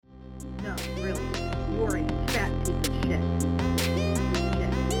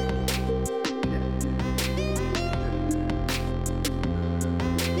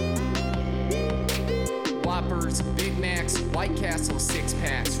White Castle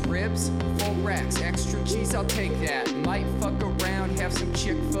 6-packs, ribs, full racks, extra cheese, I'll take that. Might fuck around, have some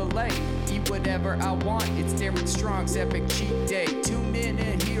Chick-fil-A. Eat whatever I want, it's Derek Strong's Epic Cheat Day. Tune in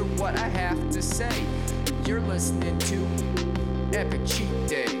and hear what I have to say. You're listening to Epic Cheat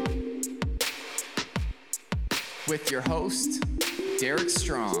Day with your host, Derek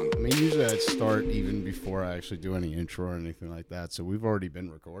Strong. I mean, usually I'd start even before I actually do any intro or anything like that, so we've already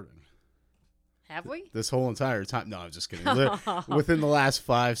been recording. Have we? This whole entire time. No, I'm just kidding. Within the last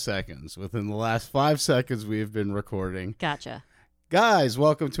 5 seconds. Within the last 5 seconds, we have been recording. Gotcha. Guys,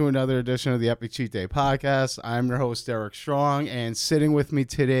 welcome to another edition of the Epic Cheat Day podcast. I'm your host, Derek Strong, and sitting with me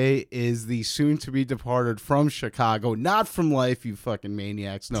today is the soon-to-be departed from Chicago. Not from life, you fucking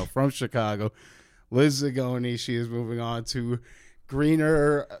maniacs. No, from Chicago. Liz Zagone. She is moving on to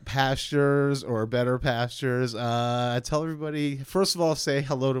greener pastures or better pastures. Tell everybody, first of all, say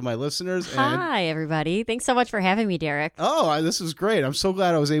hello to my listeners. Hi, everybody. Thanks so much for having me, Derek. Oh, this is great. I'm so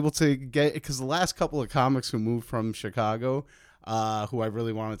glad I was able to get, because the last couple of comics who moved from Chicago, who I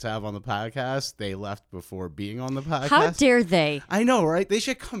really wanted to have on the podcast, they left before being on the podcast. How dare they? I know, right? They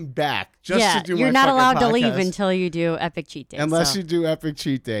should come back just to do my you're not allowed podcast. To leave until you do Epic Cheat Day. Unless you do Epic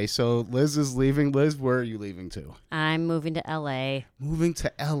Cheat Day. So Liz is leaving. Liz, where are you leaving to? I'm moving to L.A. Moving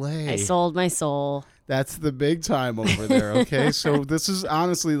to L.A. I sold my soul. That's the big time over there, okay? So this is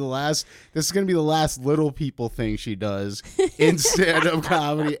honestly this is going to be the last little people thing she does in stand-up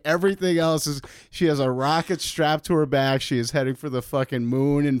comedy. Everything else is, she has a rocket strapped to her back. She is heading for the fucking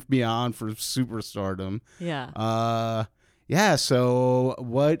moon and beyond for superstardom. Yeah. Yeah, so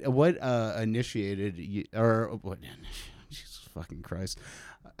what initiated you, or what, Jesus fucking Christ.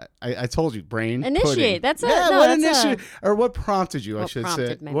 I told you, brain initiate. Pudding. Or what prompted you?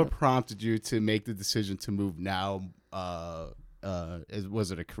 What prompted you to make the decision to move now?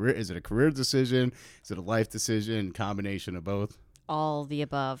 Was it a career? Is it a career decision? Is it a life decision? Combination of both? All the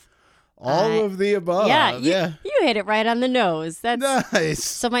above. All of the above. Yeah, you hit it right on the nose. That's nice.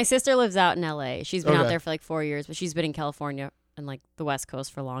 So my sister lives out in L.A. She's been out there for like 4 years, but she's been in California and like the West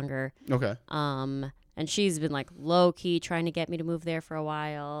Coast for longer. Okay. And she's been like low key trying to get me to move there for a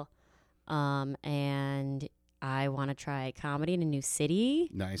while. And I want to try comedy in a new city.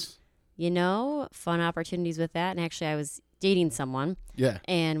 Nice. You know, fun opportunities with that. And actually, I was dating someone. Yeah.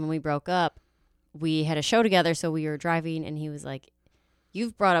 And when we broke up, we had a show together. So we were driving and he was like,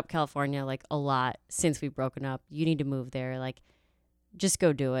 "You've brought up California like a lot since we've broken up. You need to move there. Like, just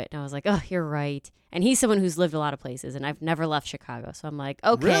go do it." And I was like, "Oh, you're right." And he's someone who's lived a lot of places, and I've never left Chicago. So I'm like,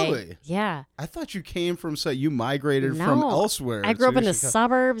 okay. Really? Yeah. I thought you came from, you migrated from elsewhere. I grew up in the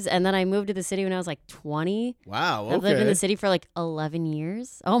suburbs, and then I moved to the city when I was like 20. Wow, okay. I've lived in the city for like 11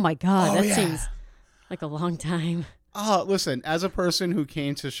 years. Oh my God, that seems like a long time. Oh, listen, as a person who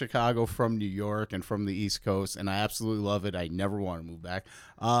came to Chicago from New York and from the East Coast, and I absolutely love it, I never want to move back.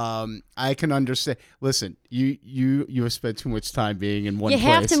 I can understand. Listen, you have spent too much time being in one place. You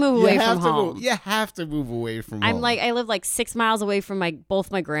have to move away from home. You have to move away from home. I live like 6 miles away from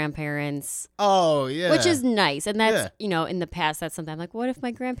both my grandparents. Oh, yeah. Which is nice. And that's, in the past, that's something I'm like, what if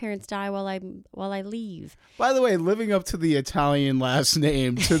my grandparents die while I leave? By the way, living up to the Italian last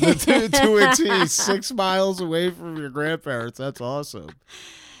name to a T, 6 miles away from your grandparents, that's awesome.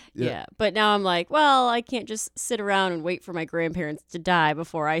 Yeah, but now I'm like, well, I can't just sit around and wait for my grandparents to die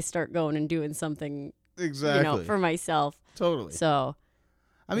before I start going and doing something, for myself. Totally. So,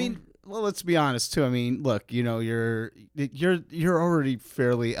 I mean, well, let's be honest too. I mean, look, you're already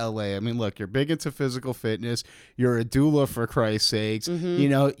fairly LA. I mean, look, you're big into physical fitness. You're a doula, for Christ's sakes.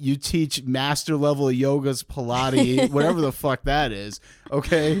 Mm-hmm. You teach master level yogas, Pilates, whatever the fuck that is.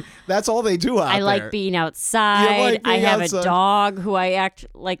 Okay, that's all they do out there. I like being outside. I have a dog who I act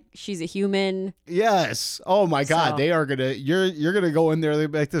like she's a human. Yes. Oh my God, they are gonna. You're gonna go in there. They'll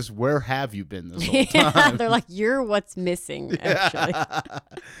be like this. Where have you been this whole time? They're like, you're what's missing. Actually.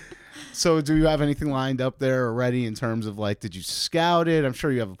 So do you have anything lined up there already in terms of did you scout it? I'm sure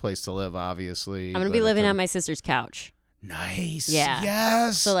you have a place to live, obviously. I'm going to be living on my sister's couch. Nice. Yeah.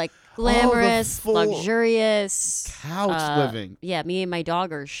 Yes. So glamorous, luxurious. Couch living. Yeah, me and my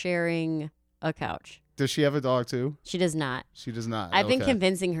dog are sharing a couch. Does she have a dog too? She does not. She does not. I've been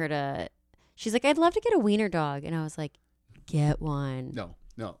convincing her to. She's like, I'd love to get a wiener dog. And I was like, get one. No.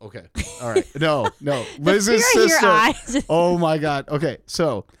 Okay. All right. No. Liz's sister. Oh my God. Okay.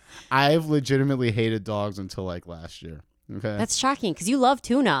 So I've legitimately hated dogs until last year. Okay. That's shocking because you love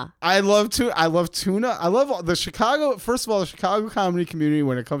tuna. I love tuna. I love the Chicago. First of all, the Chicago comedy community,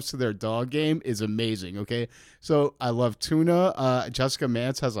 when it comes to their dog game, is amazing. Okay, so I love tuna. Jessica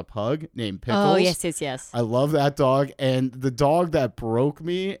Mance has a pug named Pickles. Oh yes. I love that dog. And the dog that broke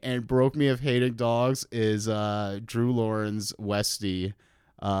me of hating dogs is Drew Lawrence Westie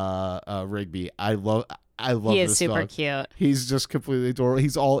Rigby. I love. He is this super dog. cute. He's just completely adorable.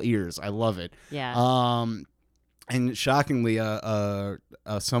 He's all ears. I love it. Yeah. And shockingly, one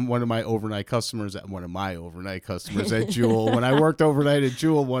of my overnight customers at Jewel, when I worked overnight at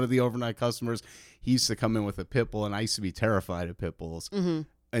Jewel, one of the overnight customers, he used to come in with a pit bull, and I used to be terrified of pit bulls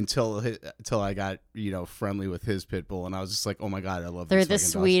until I got friendly with his pit bull, and I was just like, oh my god, I love. They're these the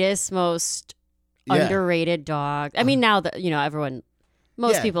fucking sweetest, most underrated dog. I mean, now that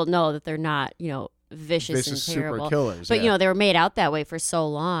most people know that they're not vicious and terrible, super killers. But they were made out that way for so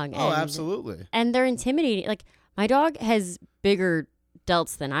long. Oh, absolutely. And they're intimidating. Like my dog has bigger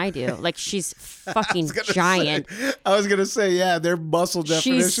delts than I do. Like she's fucking giant. I was gonna say, yeah, their muscle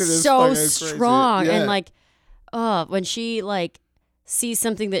definition she's is so fucking strong. crazy. Yeah. And like, when she like sees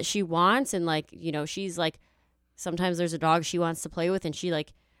something that she wants, and like she's like, sometimes there's a dog she wants to play with, and she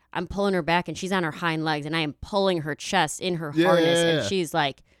like, I'm pulling her back, and she's on her hind legs, and I am pulling her chest in her harness, and she's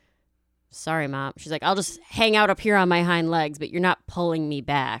like, sorry, Mom. She's like, I'll just hang out up here on my hind legs, but you're not pulling me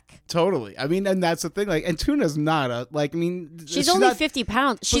back. Totally. I mean, and that's the thing. Like, and Tuna's not she's only not, 50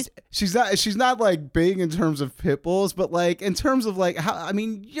 pounds. She's not like big in terms of pit bulls, but like in terms of like how, I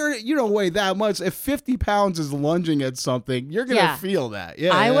mean, you don't weigh that much. If 50 pounds is lunging at something, you're gonna feel that.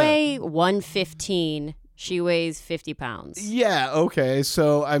 Yeah. I weigh 115. She weighs 50 pounds. Yeah. Okay.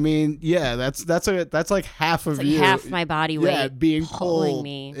 So I mean, yeah, that's like half of you. Half my body weight. Yeah, being pulling pulled.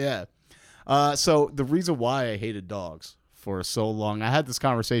 me. Yeah. So the reason why I hated dogs for so long, I had this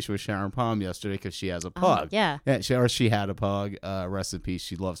conversation with Sharon Palm yesterday because she has a pug. Yeah. She had a pug. Rest in peace.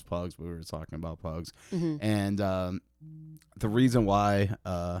 She loves pugs. We were talking about pugs. Mm-hmm. And the reason why,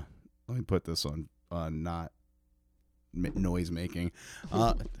 let me put this on not noise making.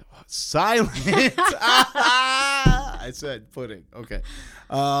 Silent. I said pudding. Okay.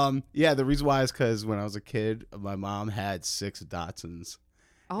 Yeah, the reason why is because when I was a kid, my mom had 6 Dachshunds.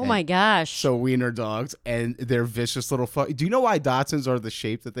 Oh my gosh. So wiener dogs, and they're vicious little Do you know why Dachshunds are the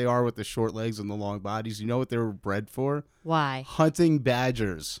shape that they are with the short legs and the long bodies? You know what they were bred for? Why? Hunting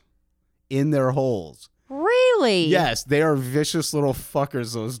badgers in their holes. Really? Yes, they are vicious little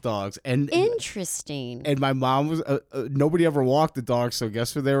fuckers, those dogs. And interesting. And my mom was nobody ever walked the dog, so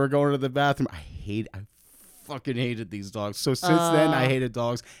guess where they were going to the bathroom? I fucking hated these dogs. So since then, I hated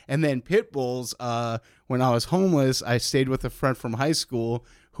dogs. And then pit bulls. When I was homeless, I stayed with a friend from high school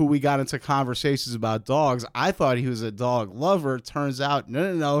who we got into conversations about dogs. I thought he was a dog lover. Turns out,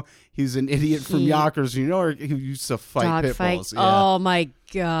 no. He's an idiot from Yonkers, New York, who used to fight dog pit fights. bulls. Yeah. Oh my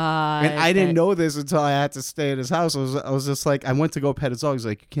god! And I didn't know this until I had to stay at his house. I was just like, I went to go pet his dog. He's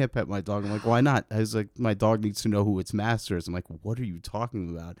like, you can't pet my dog. I'm like, why not? I was like, my dog needs to know who its master is. I'm like, what are you talking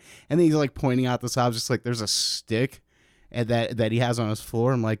about? And then he's like pointing out this object, like there's a stick and that he has on his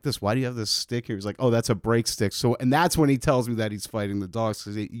floor. I'm like, why do you have this stick here? He's like, oh, that's a break stick. So, and that's when he tells me that he's fighting the dogs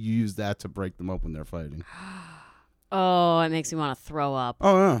because you use that to break them up when they're fighting. Oh, it makes me want to throw up.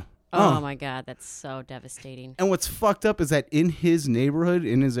 Oh, yeah. Oh my god, that's so devastating. And what's fucked up is that in his neighborhood,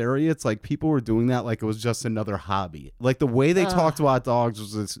 in his area, it's like people were doing that like it was just another hobby. Like the way they talked about dogs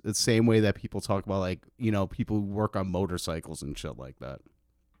was the same way that people talk about like, people who work on motorcycles and shit like that.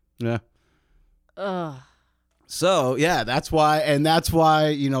 Yeah. Ugh. So, yeah, that's why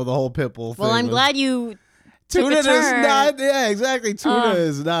the whole pit bull thing. Well, I'm glad you Tuna is turn. not, yeah, exactly. Tuna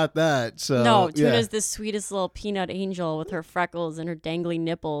is not that. So no, Tuna's the sweetest little peanut angel with her freckles and her dangly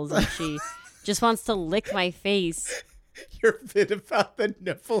nipples, and she just wants to lick my face. Your bit about the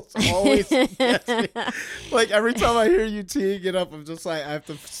nipples always gets me. Like every time I hear you teeing it up, I'm just like, I have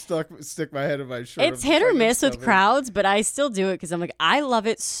to stick my head in my shirt. It's hit or miss with crowds, but I still do it because I'm like, I love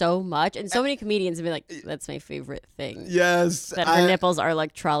it so much. And so many comedians have been like, that's my favorite thing. Yes. That her nipples are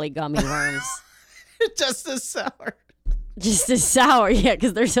like trolley gummy worms. Just as sour. Just as sour, yeah,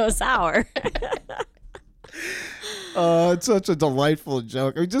 because they're so sour. It's such a delightful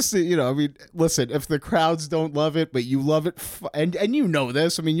joke. I mean, listen, if the crowds don't love it, but you love it, and you know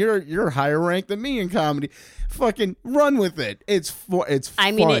this, I mean, you're higher ranked than me in comedy. Fucking run with it. It's fun.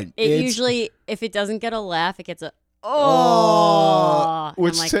 I mean, it usually, if it doesn't get a laugh, it gets a, I'm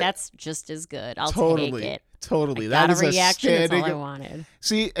like, that's just as good. I'll take it. Totally. That is a reaction. That's all I wanted.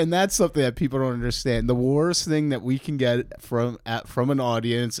 See, and that's something that people don't understand. The worst thing that we can get from an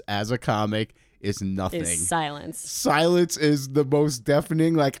audience as a comic is nothing. Is silence. Silence is the most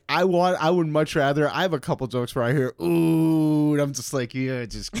deafening. Like I would much rather. I have a couple jokes where I hear ooh, and I'm just like, yeah,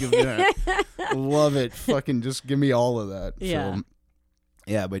 just give me that. Love it. Fucking just give me all of that. Yeah. So,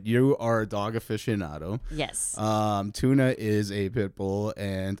 yeah, but you are a dog aficionado. Yes. Tuna is a pit bull,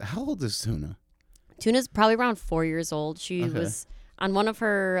 and how old is Tuna? Tuna's probably around 4 years old. She was on one of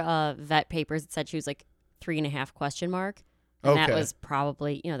her vet papers. It said she was like 3.5 ? And that was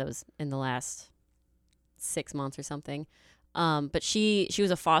probably, that was in the last 6 months or something. But she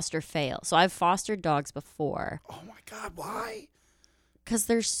was a foster fail. So I've fostered dogs before. Oh my God, why? Because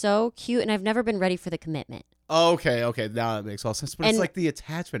they're so cute, and I've never been ready for the commitment. Okay. Now that makes all sense. But it's like the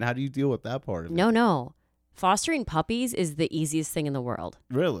attachment. How do you deal with that part of it? No. Fostering puppies is the easiest thing in the world.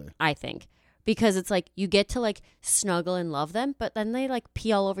 Really? I think. Because it's like you get to like snuggle and love them, but then they like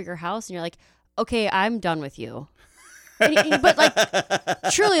pee all over your house, and you're like, okay, I'm done with you. But like,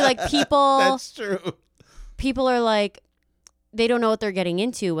 truly, like people. That's true. People are like, they don't know what they're getting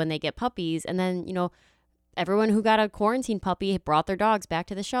into when they get puppies. And then, everyone who got a quarantine puppy brought their dogs back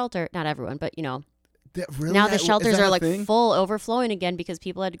to the shelter. Not everyone, but Really? now the shelters are like thing? full, overflowing again because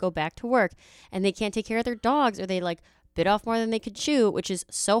people had to go back to work and they can't take care of their dogs, or they like bit off more than they could chew, which is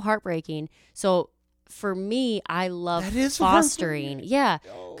so heartbreaking. So for me, I love fostering. Yeah.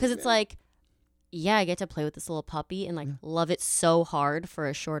 Because it's like, yeah, I get to play with this little puppy and like love it so hard for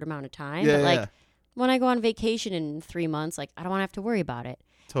a short amount of time. Yeah, but like when I go on vacation in 3 months, like I don't want to have to worry about it.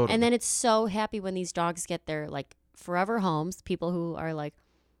 Totally. And then it's so happy when these dogs get their like forever homes, people who are like,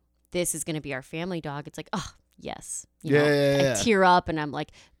 this is going to be our family dog. It's like, oh, yes. I tear up and I'm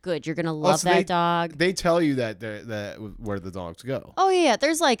like, good, you're going to love that dog. They tell you that where the dogs go. Oh, yeah.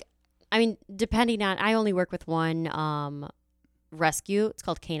 There's like, I mean, depending on, I only work with one rescue. It's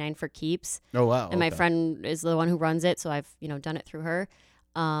called Canine for Keeps. Oh, wow. And my friend is the one who runs it. So I've, done it through her.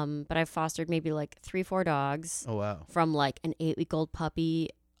 But I've fostered maybe like 3-4 dogs. Oh, wow. From like an 8-week-old puppy.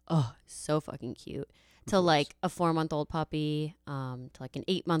 Oh, so fucking cute. To like a 4-month-old puppy, to like an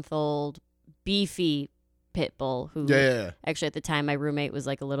 8-month-old beefy pit bull who actually at the time my roommate was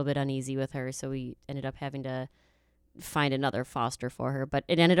like a little bit uneasy with her, so we ended up having to find another foster for her, but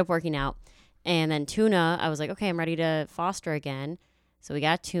it ended up working out. And then Tuna, I was like, okay, I'm ready to foster again. So we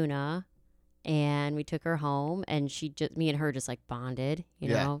got Tuna and we took her home, and me and her just like bonded,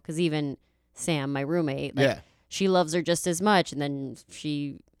 know, because even Sam, my roommate, like she loves her just as much, and then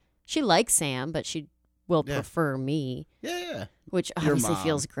she likes Sam, but she will prefer me. Yeah. Which obviously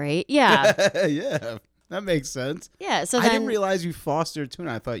feels great. Yeah. Yeah. That makes sense. Yeah. So I didn't realize you fostered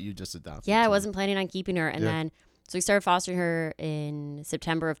Tuna. I thought you just adopted Yeah, Tuna. I wasn't planning on keeping her. And then, so we started fostering her in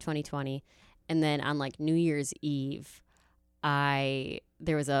September of 2020. And then on like New Year's Eve, there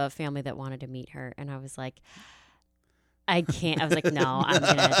was a family that wanted to meet her. And I was like, I can't. I was like, no, I'm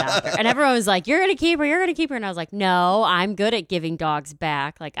going to adopt her. And everyone was like, you're going to keep her. You're going to keep her. And I was like, no, I'm good at giving dogs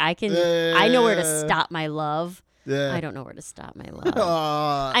back. Like I know where to stop my love. Yeah. I don't know where to stop my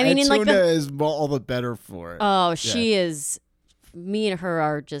love. I mean, Tuna is all the better for it. Oh, she is. Me and her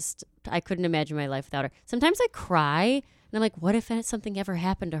are just, I couldn't imagine my life without her. Sometimes I cry and I'm like, what if something ever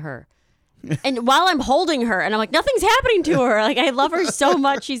happened to her? And while I'm holding her and I'm like, nothing's happening to her. Like I love her so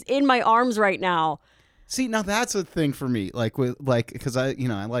much. She's in my arms right now. See, now that's a thing for me. Because I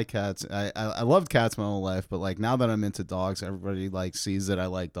like cats. I loved cats my whole life, but like now that I'm into dogs, everybody like sees that I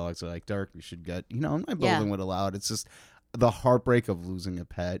like dogs. They're like, Derek, we should get, my building would allow it. It's just the heartbreak of losing a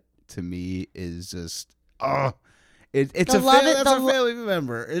pet to me is just, it's a family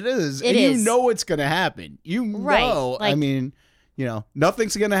member. It is. And you know it's going to happen. You know, like, I mean,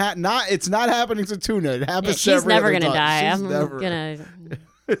 nothing's going to happen. It's not happening to Tuna. It happens to every She's never going to die. I'm going to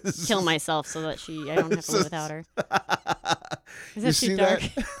kill myself so that I don't have to live without her. Is that too dark?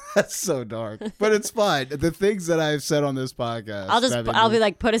 That's so dark, but it's fine. The things that I've said on this podcast, I'll be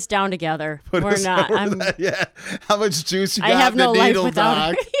like, put us down together. We're not. How much juice you got? I have no life without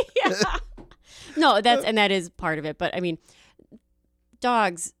dog? her. Yeah. No, that is part of it. But I mean,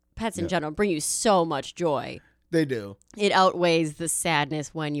 pets in general, bring you so much joy. They do. It outweighs the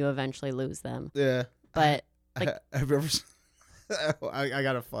sadness when you eventually lose them. Yeah, but I've ever. I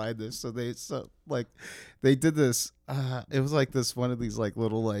gotta find this. So they did this. It was like this one of these like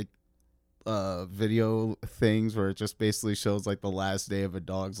little like video things where it just basically shows like the last day of a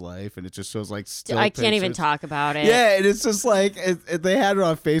dog's life, and it just shows like still I can't even talk about it. Yeah, and it's just like they had it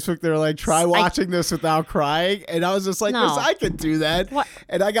on Facebook. They were like, try watching this without crying, and I was just like, yes, I could do that. What?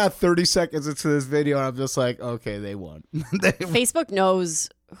 And I got 30 seconds into this video, and I'm just like, okay, they won. Facebook knows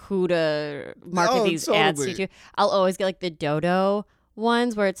who to market these ads to. I'll always get like the dodo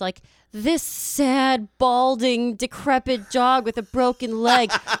ones where it's like, this sad, balding, decrepit dog with a broken leg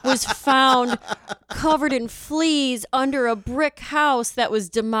was found covered in fleas under a brick house that was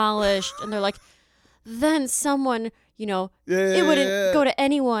demolished. And they're like, then someone, it wouldn't go to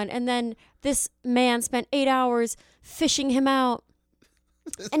anyone. And then this man spent 8 hours fishing him out.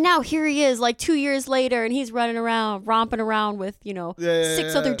 And now here he is, like 2 years later, and he's running around, romping around with,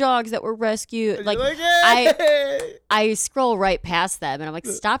 6 other dogs that were rescued. Like, I scroll right past them, and I'm like,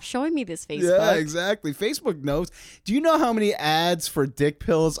 stop showing me this Facebook. Yeah, exactly. Facebook knows. Do you know how many ads for dick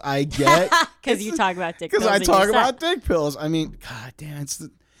pills I get? Because you talk about dick pills. Because I talk about dick pills. I mean, god damn, it's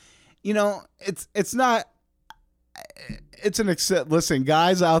not. It's an listen,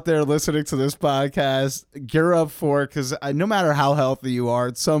 guys out there listening to this podcast, gear up for it, because no matter how healthy you are,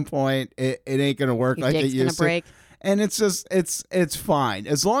 at some point it ain't gonna work like it used to. Break. And it's just it's fine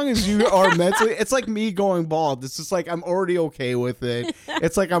as long as you are mentally. It's like me going bald. It's just like I'm already okay with it.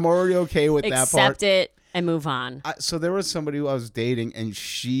 It's like I'm already okay with that part. Accept it and move on. So there was somebody who I was dating, and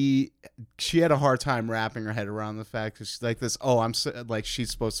she had a hard time wrapping her head around the fact that she's like this. Oh, like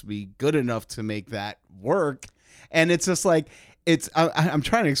she's supposed to be good enough to make that work. And it's just like, I'm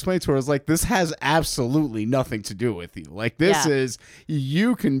trying to explain to her, it's like, this has absolutely nothing to do with you. Like, this is,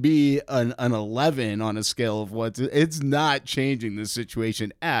 you can be an 11 on a scale of it's not changing the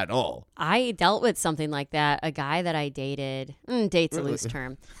situation at all. I dealt with something like that. A guy that I dated, date's a loose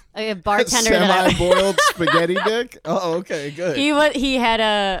term. A bartender semi-boiled spaghetti dick? Oh, okay, good. He had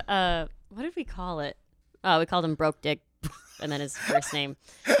a, what did we call it? Oh, we called him Broke Dick. And then his first name.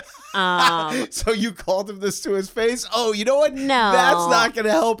 So you called him this to his face? Oh, you know what? No. That's not going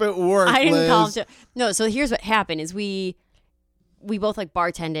to help it work, I didn't Liz. call him to. No, so here's what happened is we both like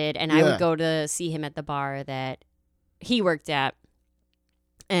bartended, and I would go to see him at the bar that he worked at.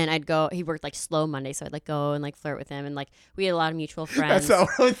 And I'd go, he worked like Slow Monday, so I'd like go and like flirt with him. And like we had a lot of mutual friends. That's not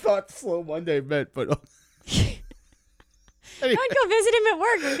what I thought Slow Monday meant, but. Anyway. I would go visit him at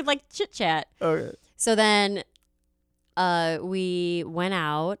work. We could like chit chat. Okay. So then we went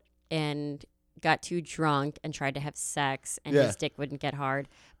out and got too drunk and tried to have sex, and his dick wouldn't get hard.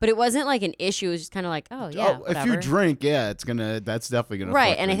 But it wasn't like an issue. It was just kind of like, whatever. If you drink, that's definitely gonna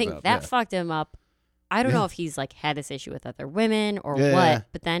right. Fuck and I think up. that fucked him up. I don't know if he's like had this issue with other women or what,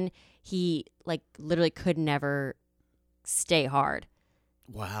 but then he like literally could never stay hard.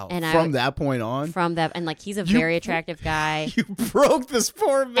 Wow. And from that point on? From that, and like he's a very attractive guy. You broke this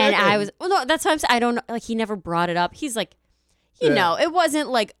poor man. And I was, no, that's what I'm saying. I don't know. Like he never brought it up. He's like, it wasn't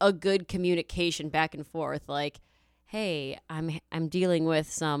like a good communication back and forth. Like, hey, I'm dealing with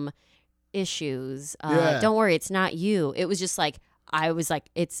some issues. Don't worry, it's not you. It was just like, I was like,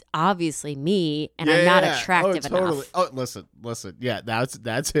 it's obviously me, and I'm not attractive enough. Oh, listen. Yeah,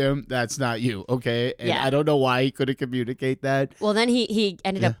 that's him. That's not you. Okay. And I don't know why he couldn't communicate that. Well, then he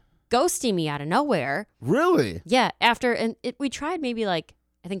ended up ghosting me out of nowhere. Really? Yeah. We tried maybe like,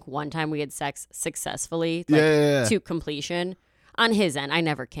 I think one time we had sex successfully, to completion on his end. I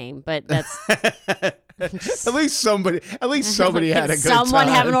never came, but that's at least somebody had a good someone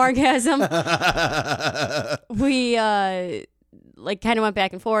time. have an orgasm. We like kind of went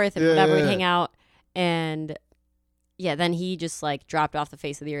back and forth and whatever, we'd hang out, and then he just like dropped off the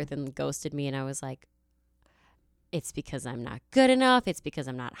face of the earth and ghosted me, and I was like, it's because I'm not good enough, it's because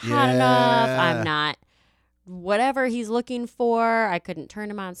I'm not hot enough, I'm not whatever he's looking for. I couldn't turn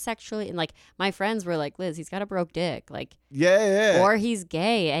him on sexually, and like my friends were like, Liz, he's got a broke dick, like or he's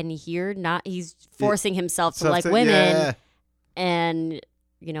gay, and he's forcing himself to like women, and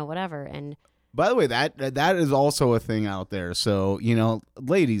whatever. And by the way, that is also a thing out there. So,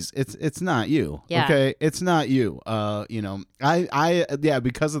 ladies, it's not you. Yeah. Okay? It's not you. I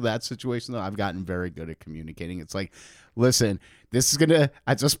because of that situation though, I've gotten very good at communicating. It's like, listen,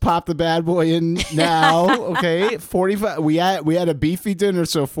 I just popped the bad boy in now, okay? 45 we had a beefy dinner,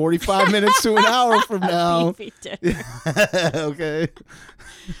 so 45 minutes to an hour from now. Beefy dinner. Okay.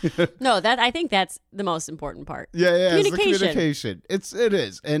 No, I think that's the most important part. Yeah, communication. It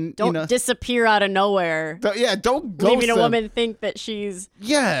is. And don't disappear out of nowhere. Don't ghost leaving a woman think that she's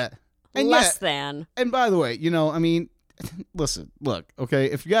less than. And by the way, I mean, listen, look, okay,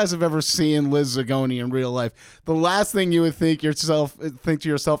 if you guys have ever seen Liz Zagone in real life, the last thing you would think to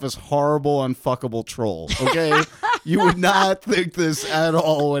yourself is horrible, unfuckable troll, okay? You would not think this at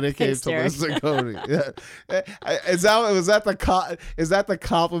all when it came to Liz Zagone. Yeah. Is that the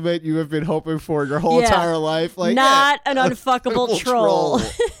compliment you have been hoping for your whole entire life? Like, not an unfuckable troll.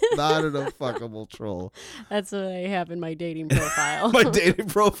 Not an unfuckable troll. That's what I have in my dating profile. My dating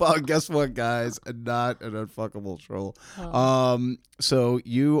profile, guess what, guys? Not an unfuckable troll. So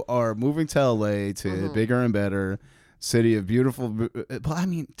you are moving to LA to bigger and better. city of beautiful. But I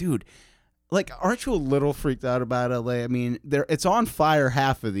mean, dude, like, aren't you a little freaked out about LA? I mean, it's on fire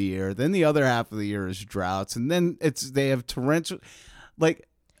half of the year, then the other half of the year is droughts, and then they have torrential, like,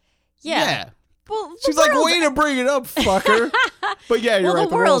 yeah. Well, she's like, way to bring it up, fucker. But yeah, you're right.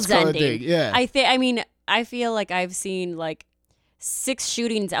 The world's ending. Ending. Yeah. I feel like I've seen like 6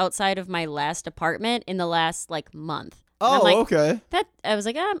 shootings outside of my last apartment in the last like month. Oh, like, okay. I was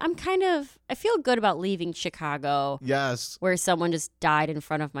like, I feel good about leaving Chicago. Yes. Where someone just died in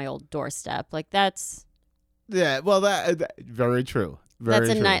front of my old doorstep. Like that's. Yeah. Well, that very true. Very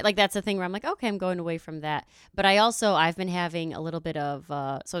that's true. that's a thing where I'm like, okay, I'm going away from that. But I've been having a little bit of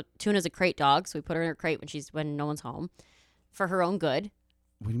so Tuna's a crate dog, so we put her in her crate when no one's home, for her own good.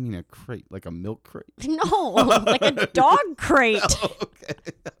 What do you mean a crate? Like a milk crate? No, like a dog crate. Oh, okay.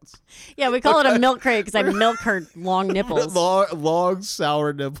 Yeah, we call it a milk crate because I milk her long nipples. Long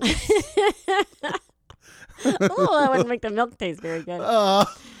sour nipples. Oh, that wouldn't make the milk taste very good.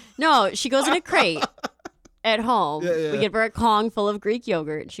 No, she goes in a crate. At home, we give her a Kong full of Greek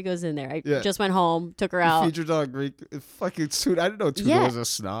yogurt, and she goes in there. I just went home, took her out. Feed your dog Greek fucking Tuna. I didn't know Tuna was a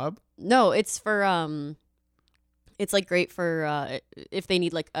snob. No, it's for it's like great for if they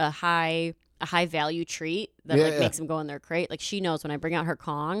need like a high value treat that makes them go in their crate. Like she knows when I bring out her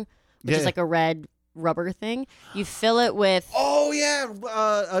Kong, which is like a red rubber thing. You fill it with. Oh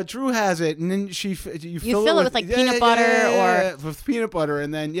yeah, Drew has it, and then you fill it with like peanut butter or with peanut butter,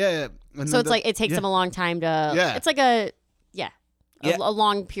 and then And so it's like it takes them a long time to. Yeah. It's like a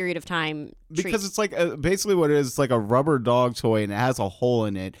long period of time. Because it's like basically what it is. It's like a rubber dog toy, and it has a hole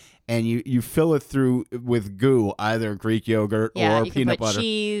in it, and you fill it through with goo, either Greek yogurt or peanut butter.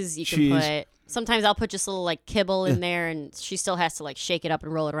 Cheese. You can put. Sometimes I'll put just a little like kibble in there, and she still has to like shake it up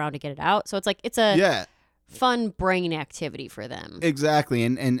and roll it around to get it out. So it's like it's a fun brain activity for them. Exactly.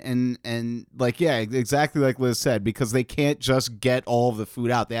 And like, yeah, exactly like Liz said, because they can't just get all of the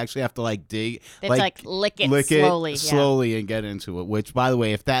food out. They actually have to like dig. It's like lick it slowly and get into it. Which, by the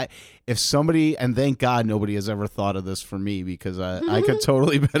way, if somebody, and thank God nobody has ever thought of this for me, because I could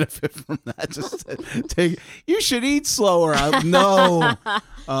totally benefit from that. Just you should eat slower. No.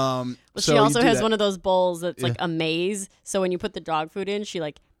 She also has one of those bowls that's like a maze. So when you put the dog food in, she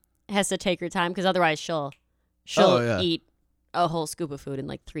like has to take her time, because otherwise she'll eat a whole scoop of food in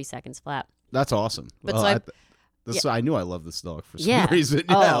like 3 seconds flat. That's awesome. But I knew I loved this dog for some reason.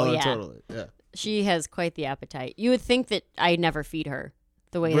 Totally. Yeah. She has quite the appetite. You would think that I never feed her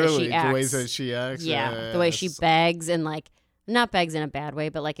the way that she acts. The way that she acts? Yeah. The way she begs, and like, not begs in a bad way,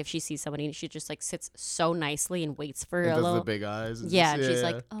 but like if she sees somebody, she just like sits so nicely and waits for a little. Does the big eyes. Yeah, she's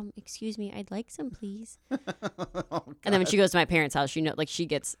like, excuse me, I'd like some, please. And then when she goes to my parents' house, she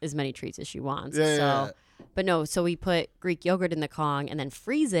gets as many treats as she wants. But no, so we put Greek yogurt in the Kong and then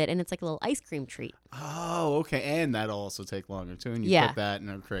freeze it, and it's like a little ice cream treat. Oh, okay, and that'll also take longer too. And you put that in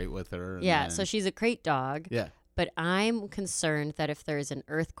a crate with her. And so she's a crate dog. Yeah. But I'm concerned that if there's an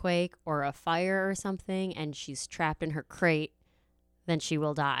earthquake or a fire or something and she's trapped in her crate, then she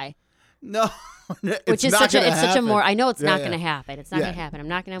will die. No, which is such a more. I know it's not going to happen. It's not going to happen. I'm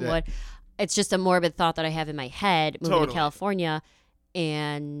not going to wood. It's just a morbid thought that I have in my head moving to California,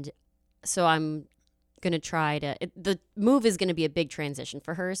 and so I'm going to try to. The move is going to be a big transition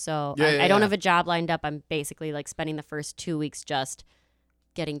for her. So I don't have a job lined up. I'm basically like spending the first 2 weeks just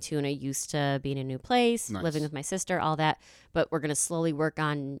getting Tuna used to being in a new place, living with my sister, all that. But we're going to slowly work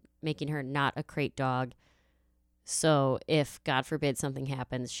on making her not a crate dog. So if, God forbid, something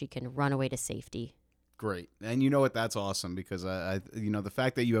happens, she can run away to safety. Great. And you know what? That's awesome, because the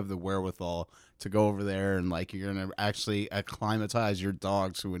fact that you have the wherewithal to go over there and like you're going to actually acclimatize your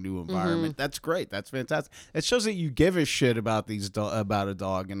dog to a new environment. That's great. That's fantastic. It shows that you give a shit about about a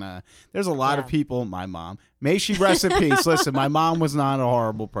dog. And there's a lot of people, my mom, may she rest in peace. Listen, my mom was not a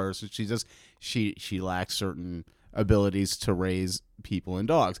horrible person. She just, she lacks certain abilities to raise people and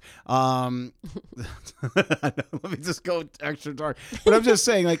dogs. Let me just go extra dark. But I'm just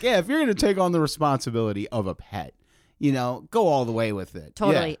saying, like, if you're going to take on the responsibility of a pet, go all the way with it.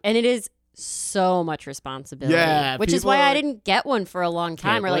 Totally. Yeah. And it is so much responsibility. Yeah. Which is why I didn't get one for a long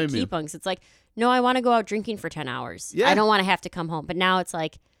time, or like Keepunks. It's like, no, I want to go out drinking for 10 hours. Yeah. I don't want to have to come home. But now it's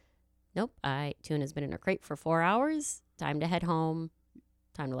like, nope, Tuna's been in her crate for 4 hours. Time to head home.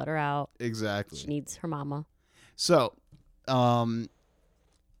 Time to let her out. Exactly. She needs her mama. So, as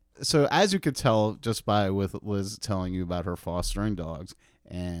you could tell just with Liz telling you about her fostering dogs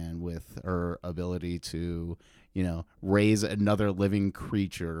and with her ability to, raise another living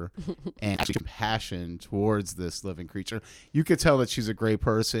creature and compassion towards this living creature, you could tell that she's a great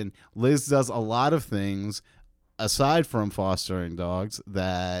person. Liz does a lot of things aside from fostering dogs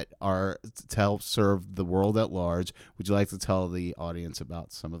that are to help serve the world at large, would you like to tell the audience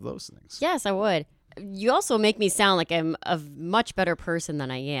about some of those things? Yes, I would. You also make me sound like I'm a much better person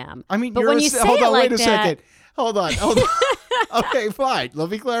than I am. I mean, but when you say hold it on, like wait a that, second. Hold on. Okay, fine. Let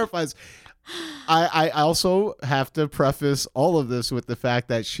me clarify. I also have to preface all of this with the fact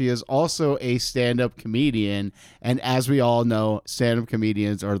that she is also a stand-up comedian, and as we all know, stand-up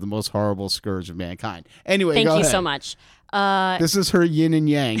comedians are the most horrible scourge of mankind. Anyway, thank go you ahead. so much. This is her yin and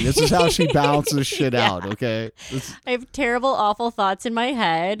yang. This is how she balances shit out, okay? I have terrible, awful thoughts in my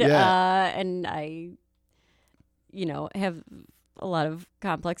head, Yeah. and I, have a lot of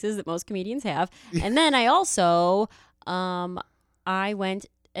complexes that most comedians have. And then I also, I went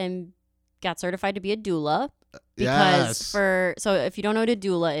and got certified to be a doula because so if you don't know what a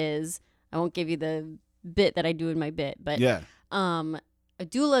doula is, I won't give you the bit that I do in my bit, but Yeah. a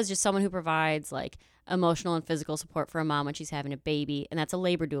doula is just someone who provides like emotional and physical support for a mom when she's having a baby, and that's a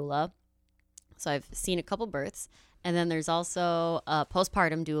labor doula. So I've seen a couple births. And then there's also a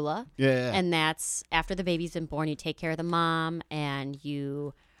postpartum doula. Yeah. And that's after the baby's been born, you take care of the mom, and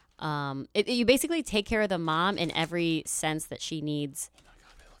you you basically take care of the mom in every sense that she needs. Oh my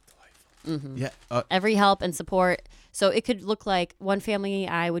God, they look delightful. Yeah. Every help and support. So it could look like one family,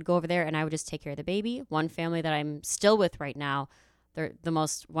 I would go over there and I would just take care of the baby. One family that I'm still with right now, they're the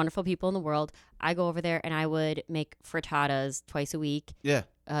most wonderful people in the world. I go over there and I would make frittatas twice a week. Yeah.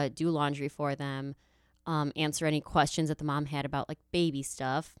 Do laundry for them. Answer any questions that the mom had about like baby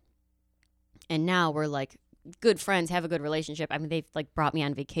stuff. And now we're like good friends, have a good relationship. I mean, they've like brought me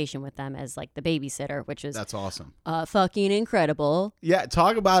on vacation with them as like the babysitter, which is That's awesome. Fucking incredible. Yeah,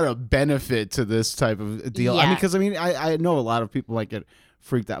 talk about a benefit to this type of deal. Yeah. I mean, because I know a lot of people like get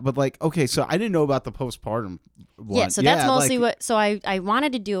freaked out, but like, okay, so I didn't know about the postpartum one. Yeah, so that's mostly like, what. So I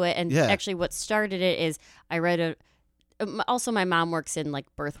wanted to do it, and Yeah. actually, what started it is I read also, my mom works in like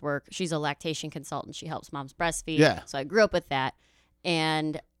birth work. She's a lactation consultant. She helps moms breastfeed. Yeah. So I grew up with that,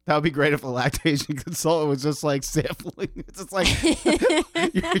 and that would be great if a lactation consultant was just like sampling. It's just like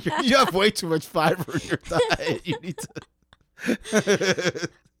you have way too much fiber in your diet. You need to.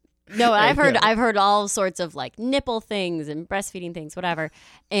 no, I've heard all sorts of like nipple things and breastfeeding things, whatever.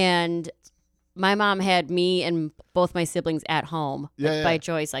 And my mom had me and both my siblings at home by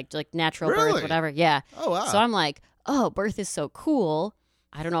choice, like natural Really? birth, whatever. Yeah. Oh wow. So I'm like, oh, birth is so cool.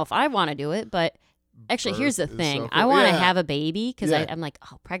 I don't know if I want to do it, but actually, here's the Birth is thing. so cool. I want to Yeah. have a baby because Yeah. I'm like,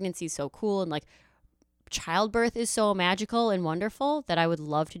 oh, pregnancy is so cool. And like childbirth is so magical and wonderful that I would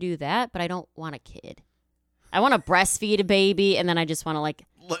love to do that, but I don't want a kid. I want to breastfeed a baby, and then I just want to like,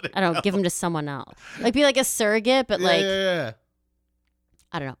 I don't know, give him to someone else. Like be like a surrogate, but like, yeah.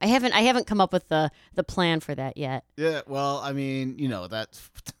 I don't know. I haven't come up with the plan for that yet. Yeah, well, I mean, that's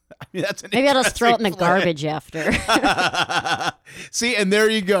an Maybe I'll just throw it in the interesting plan. garbage after. See, and there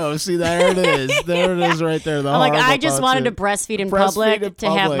you go. See, there it is. There it is right there. I'm like, I just wanted to breastfeed in public to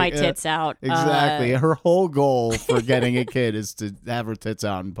have my yeah. tits out. Exactly. Her whole goal for getting a kid is to have her tits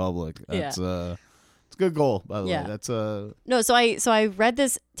out in public. That's it's a good goal, by the way. That's No, so I read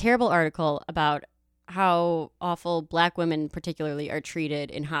this terrible article about how awful Black women particularly are treated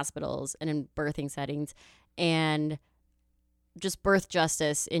in hospitals and in birthing settings, and just birth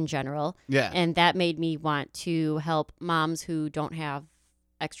justice in general. Yeah. And that made me want to help moms who don't have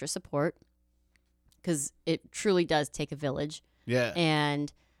extra support, because it truly does take a village. Yeah.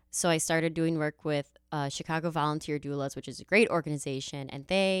 And so I started doing work with Chicago Volunteer Doulas, which is a great organization, and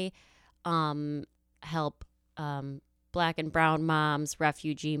they help Black and brown moms,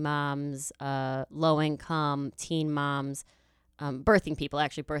 refugee moms, low income teen moms, birthing people.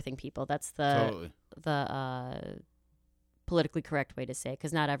 That's the politically correct way to say it,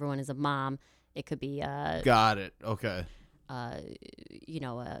 because not everyone is a mom. It could be got it. Okay.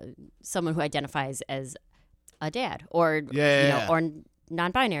 Someone who identifies as a dad, or or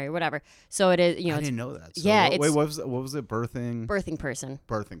non-binary, or whatever. So it is. I didn't know that. So yeah. What was it? Birthing person.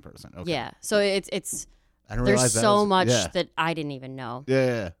 Birthing person. Okay. Yeah. So it's. I didn't There's realize so much that I didn't even know.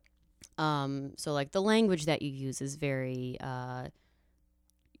 Yeah. So like the language that you use is very,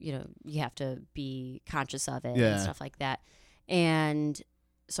 you have to be conscious of it and stuff like that. And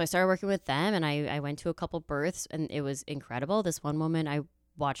so I started working with them, and I went to a couple births, and it was incredible. This one woman, I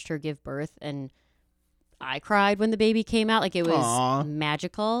watched her give birth, and I cried when the baby came out. Like it was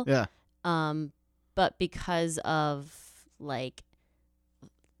magical. Yeah. But because of like,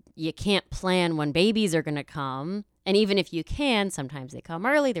 you can't plan when babies are going to come. And even if you can, sometimes they come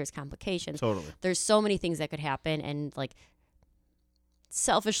early. There's complications. Totally. There's so many things that could happen. And like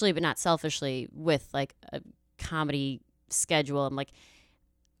selfishly, but not selfishly, with like a comedy schedule, I'm like,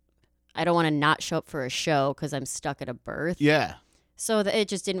 I don't want to not show up for a show because I'm stuck at a birth. Yeah. So it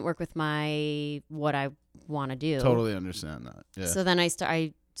just didn't work with what I want to do. Totally understand that. Yeah. So then I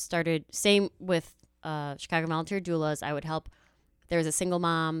started, same with Chicago Volunteer Doulas. I would help. There was a single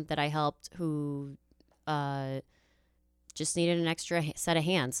mom that I helped who just needed an extra set of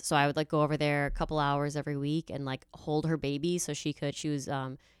hands. So I would like go over there a couple hours every week and like hold her baby so she was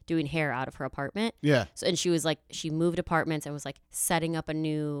doing hair out of her apartment. Yeah. So, and she moved apartments and was like setting up a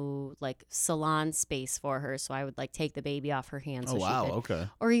new like salon space for her. So I would like take the baby off her hands. Oh, so wow. She could, Okay.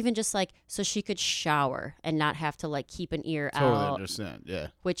 or even just like, so she could shower and not have to like keep an ear Totally out. understand. Yeah.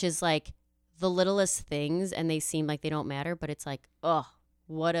 Which is like the littlest things and they seem like they don't matter, but it's like, oh,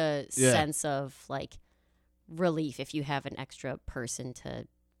 what a sense of like relief if you have an extra person to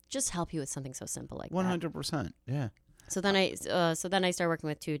just help you with something so simple like 100%. Yeah. So then I started working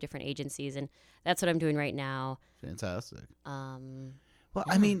with 2 different agencies, and that's what I'm doing right now. Fantastic. Well,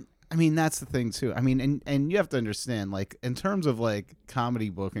 yeah. I mean that's the thing too. I mean, and you have to understand, like in terms of like comedy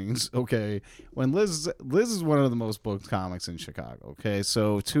bookings. Okay, when Liz is one of the most booked comics in Chicago. Okay,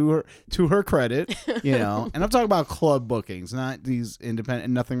 so to her credit, you know, and I'm talking about club bookings, not these independent.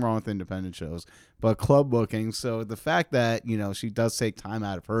 And nothing wrong with independent shows, but club bookings. So the fact that she does take time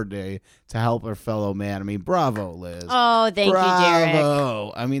out of her day to help her fellow man. I mean, bravo, Liz. Oh, thank you, Derek.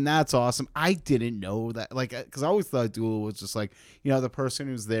 Bravo. I mean, that's awesome. I didn't know that, like, because I always thought doula was just like the person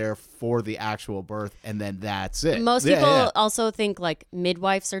who's there for the actual birth, and then that's it. Most people also think like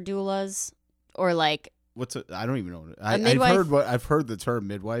midwives are doulas, or like I don't even know. I've heard the term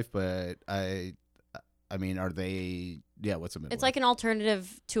midwife, but I mean, are they? Yeah, what's a midwife? It's like an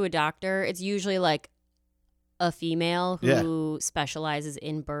alternative to a doctor. It's usually like a female who specializes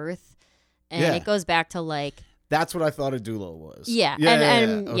in birth, and it goes back to like. That's what I thought a doula was. Yeah.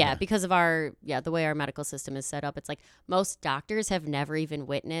 Okay. Because of the way our medical system is set up, it's like most doctors have never even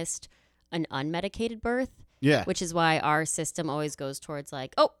witnessed an unmedicated birth. Yeah. Which is why our system always goes towards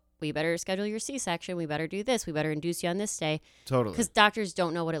like, oh, we better schedule your C-section. We better do this. We better induce you on this day. Totally. Because doctors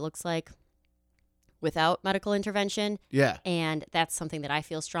don't know what it looks like without medical intervention. Yeah. And that's something that I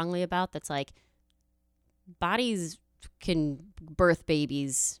feel strongly about. That's like bodies can birth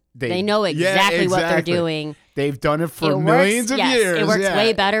babies. They know exactly what they're doing. They've done it for millions of years. It works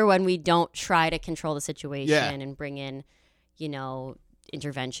way better when we don't try to control the situation and bring in,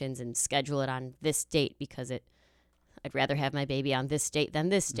 interventions and schedule it on this date because I'd rather have my baby on this date than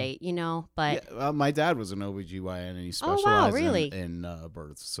this date, But my dad was an OBGYN and he specialized in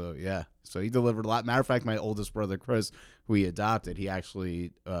births. So, yeah. So he delivered a lot. Matter of fact, my oldest brother, Chris, who he adopted, he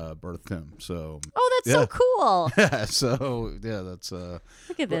actually birthed him. So. Oh, that's so cool. Yeah. So, yeah, that's.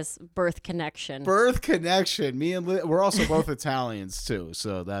 Look at this birth connection. Birth connection. Me and Liz, we're also both Italians, too.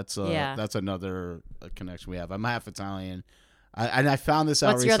 So that's another connection we have. I'm half Italian. I found this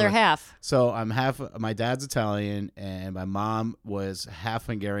out What's recently. your other half? So I'm my dad's Italian, and my mom was half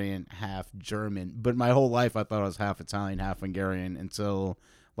Hungarian, half German. But my whole life, I thought I was half Italian, half Hungarian until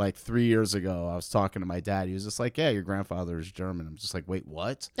like 3 years ago. I was talking to my dad. He was just like, yeah, your grandfather is German. I'm just like, wait,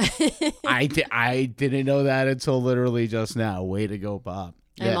 what? I didn't know that until literally just now. Way to go, Bob.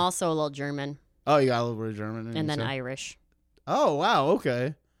 I'm also a little German. Oh, you got a little bit of German? And then Irish. Oh, wow.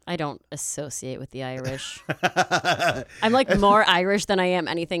 Okay. I don't associate with the Irish. I'm like more Irish than I am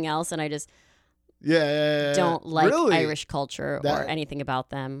anything else, and I just don't like Irish culture or anything about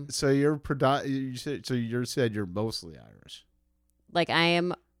them. So you said you're mostly Irish. Like I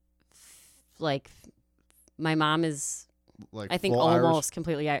am, like my mom is. Like I think almost Irish?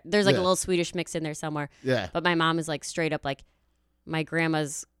 Completely Irish. There's like a little Swedish mix in there somewhere. Yeah. But my mom is like straight up like my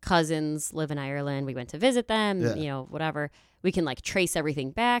grandma's cousins live in Ireland. We went to visit them, whatever. We can like trace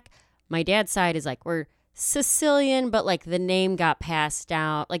everything back. My dad's side is like we're Sicilian, but like the name got passed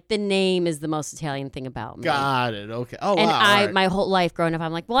down. Like the name is the most Italian thing about me. Got it. Okay. Oh, and wow. my whole life growing up,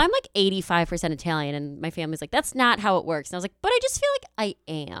 I'm like, well, I'm like 85% Italian, and my family's like, that's not how it works. And I was like, but I just feel like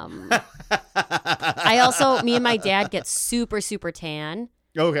I am. I also, me and my dad get super, super tan.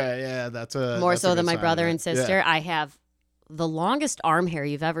 Okay, yeah, that's more so than my brother and sister. Yeah. I have the longest arm hair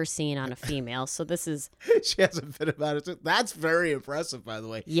you've ever seen on a female. So this is... She has a bit about it too. That's very impressive, by the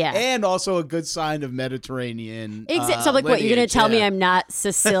way. Yeah. And also a good sign of Mediterranean so I'm like, what, you're going to tell me I'm not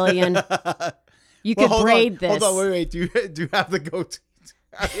Sicilian? You could braid this. Hold on, wait. Do you have the goatee?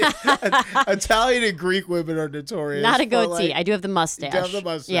 Italian and Greek women are notorious. Not a goatee. I do have the mustache. You have the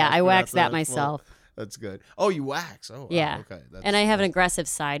mustache. Yeah, I wax that myself. That's good. Oh, you wax. Oh, wow. Yeah. Okay. And I have an aggressive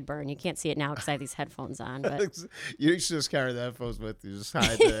sideburn. You can't see it now because I have these headphones on. But you should just carry the headphones with you. Just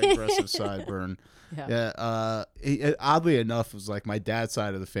hide the aggressive sideburn. Yeah. Oddly enough, it was like my dad's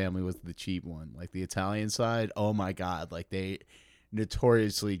side of the family was the cheap one. Like the Italian side. Oh my God. Like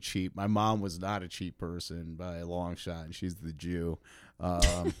notoriously cheap. My mom was not a cheap person by a long shot, and she's the Jew.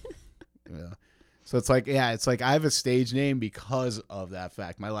 Yeah. So it's like I have a stage name because of that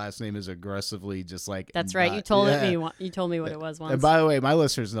fact. My last name is aggressively just like. That's right. You told me. You told me what it was once. And by the way, my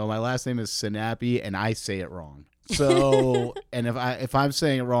listeners know my last name is Sinapi, and I say it wrong. So, and if I'm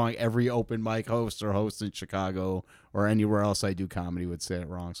saying it wrong, every open mic host or host in Chicago or anywhere else I do comedy would say it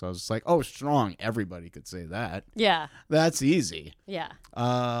wrong. So I was just like, oh, Strong. Everybody could say that. Yeah. That's easy. Yeah.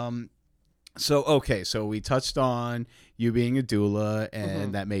 So, okay. So we touched on you being a doula,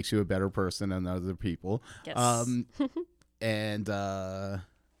 and that makes you a better person than other people. Yes. And are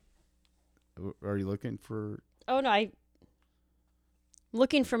you looking for? Oh, no. I'm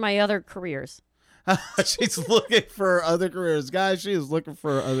looking for my other careers. She's looking for other careers. Guys, she is looking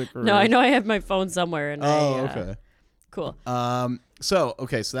for other careers. No, I know I have my phone somewhere. And okay. Cool. So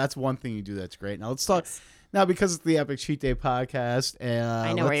that's one thing you do that's great. Now let's talk. Yes. Now, because it's the Epic Cheat Day podcast, and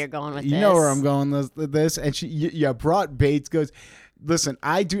I know where you're going with this. You know where I'm going with this. And you brought baked goods. Listen,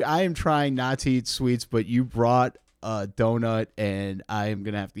 I am trying not to eat sweets, but you brought a donut, and I am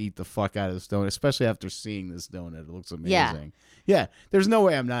gonna have to eat the fuck out of this donut, especially after seeing this donut. It looks amazing. Yeah, there's no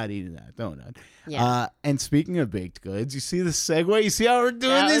way I'm not eating that donut. Yeah. And speaking of baked goods, you see the segue? You see how we're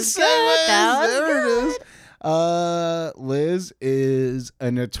doing this segue? That was good. Liz is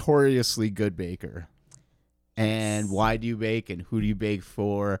a notoriously good baker. And why do you bake, and who do you bake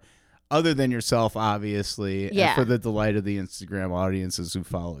for? Other than yourself, obviously, and for the delight of the Instagram audiences who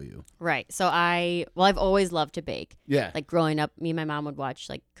follow you. Right. So I've always loved to bake. Yeah. Like growing up, me and my mom would watch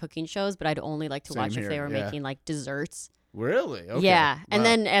like cooking shows, but I'd only like to watch Same if they here, were making like desserts. Really? Okay. Yeah. And Wow.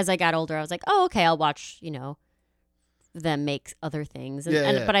 then as I got older, I was like, oh, okay, I'll watch, them make other things.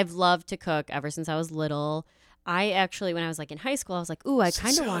 But I've loved to cook ever since I was little. I actually, when I was like in high school, I was like, ooh, I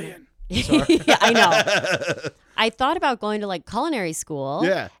kind of want to. Yeah, I know. I thought about going to like culinary school.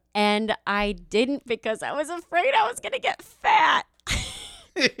 Yeah. And I didn't because I was afraid I was going to get fat.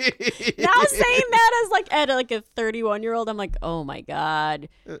 Now saying that as like at like a 31-year-old, I'm like, oh my God,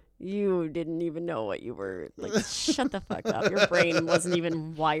 you didn't even know what you were like. Shut the fuck up. Your brain wasn't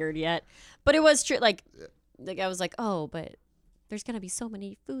even wired yet. But it was true. Like I was like, oh, but there's going to be so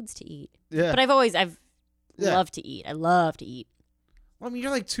many foods to eat. Yeah. But I've loved to eat. I love to eat. Well, I mean,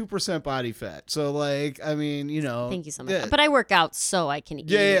 you're like 2% body fat. So, like, I mean, Thank you so much. Yeah. But I work out so I can eat.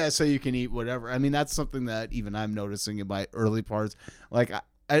 Yeah, so you can eat whatever. I mean, that's something that even I'm noticing in my early parts. Like,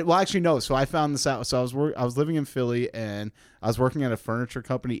 well, actually, no. So I found this out. So I was living in Philly, and I was working at a furniture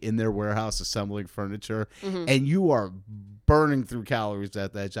company in their warehouse assembling furniture. Mm-hmm. And you are burning through calories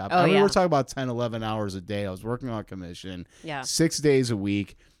at that job. I mean, we're talking about 10, 11 hours a day. I was working on commission 6 days a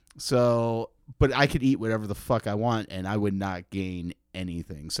week. So, but I could eat whatever the fuck I want, and I would not gain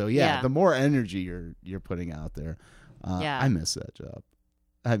anything. So the more energy you're putting out there, I miss that job.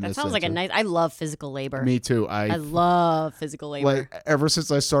 That sounds like a nice. I love physical labor. Me too. I love physical labor. Like ever since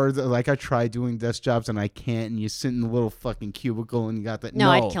I started, like I tried doing desk jobs and I can't. And you sit in the little fucking cubicle and you got that.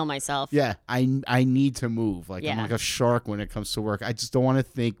 No, I'd kill myself. Yeah, I need to move. Like I'm like a shark when it comes to work. I just don't want to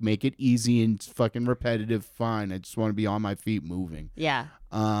think. Make it easy and fucking repetitive. Fine. I just want to be on my feet moving. Yeah.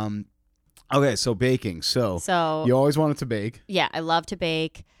 Okay, so baking. So you always wanted to bake. Yeah, I love to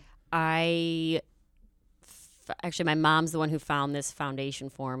bake. Actually, my mom's the one who found this foundation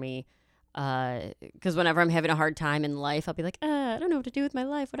for me. Because whenever I'm having a hard time in life, I'll be like, I don't know what to do with my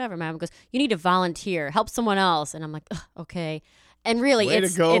life, whatever. My mom goes, you need to volunteer, help someone else. And I'm like, okay. And really,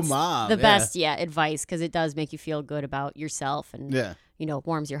 it's Mom. The best advice, because it does make you feel good about yourself and,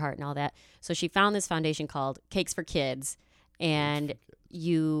 warms your heart and all that. So she found this foundation called Cakes for Kids. And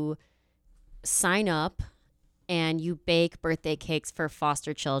you sign up and you bake birthday cakes for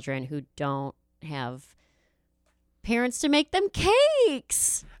foster children who don't have parents to make them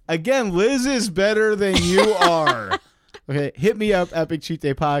cakes. Again, Liz is better than you are. Okay, hit me up, Epic Cheat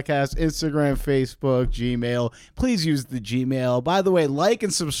Day Podcast, Instagram, Facebook, Gmail. Please use the Gmail. By the way, like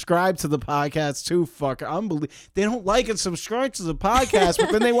and subscribe to the podcast too, fucker. They don't like and subscribe to the podcast,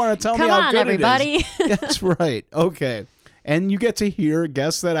 but then they want to tell me how good everybody. it is. That's right. Okay. And you get to hear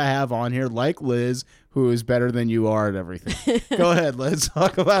guests that I have on here, like Liz, who is better than you are at everything. Go ahead, let's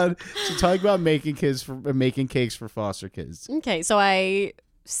talk about making cakes for foster kids. Okay, so I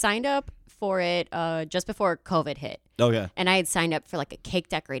signed up for it just before COVID hit. Okay. And I had signed up for like a cake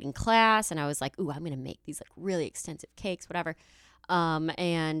decorating class, and I was like, ooh, I'm going to make these like really extensive cakes, whatever.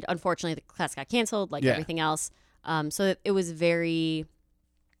 And unfortunately, the class got canceled, like everything else. So it was very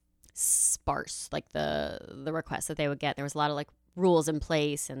sparse, like the requests that they would get. There was a lot of like rules in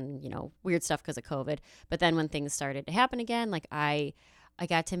place and weird stuff because of COVID. But then when things started to happen again, like I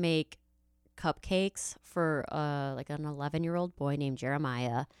got to make cupcakes for like an 11-year-old boy named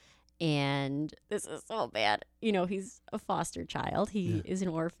Jeremiah. And this is so bad. You know, he's a foster child. He is an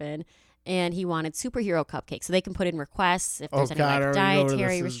orphan. And he wanted superhero cupcakes. So they can put in requests if there's any like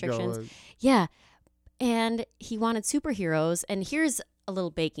dietary restrictions. Yeah. And he wanted superheroes. And here's a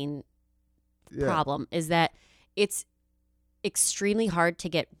little baking problem is that it's extremely hard to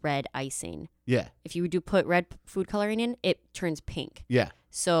get red icing. Yeah. If you do put red food coloring in, it turns pink. Yeah.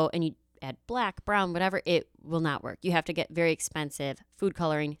 So, and you add black, brown, whatever, it will not work. You have to get very expensive food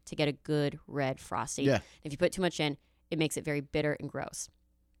coloring to get a good red frosting. Yeah. If you put too much in, it makes it very bitter and gross.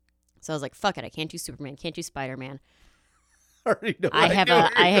 So I was like, fuck it, I can't do Superman, can't do Spider-Man.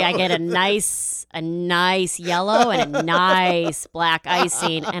 I get a nice yellow and a nice black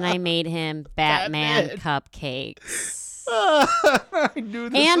icing, and I made him Batman cupcakes. I knew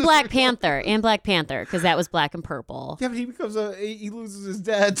this and Black Panther, because that was black and purple. Yeah, but he loses his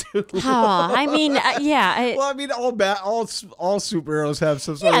dad too. I mean, yeah. Well, I mean, all superheroes have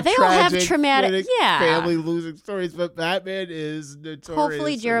some sort of they all have traumatic family losing stories, but Batman is notorious.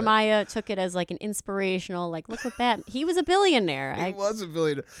 Hopefully, Jeremiah took it as like an inspirational, like, look what he was a billionaire. He was a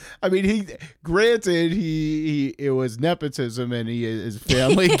billionaire. I mean, it was nepotism, and his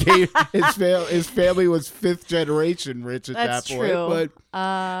family his family was fifth generation rich at That's that true. point.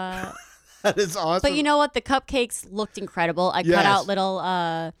 But that is awesome. But you know what? The cupcakes looked incredible. I cut out little.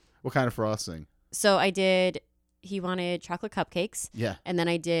 What kind of frosting? So he wanted chocolate cupcakes. Yeah. And then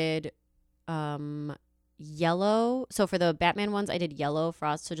I did yellow. So for the Batman ones, I did yellow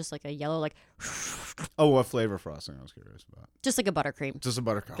frost. So just like a yellow, like. Oh, what flavor frosting? I was curious about. Just like a buttercream. Just a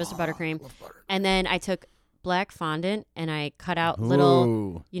buttercream. I love buttercream. And then I took black fondant and I cut out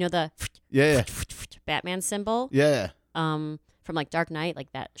little, you know, the Batman symbol. Yeah. From like Dark Knight,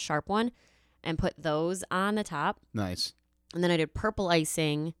 like that sharp one, and put those on the top. Nice. And then I did purple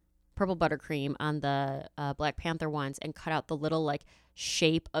icing, purple buttercream on the Black Panther ones, and cut out the little like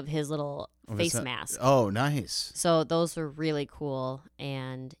shape of his little face mask. Oh, nice. So those were really cool,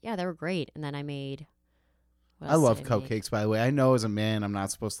 and yeah, they were great. And then I made. I love cupcakes, by the way. I know as a man I'm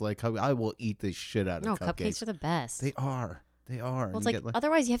not supposed to like cupcakes. I will eat the shit out of cupcakes. No, cupcakes are the best. They are. Well, it's like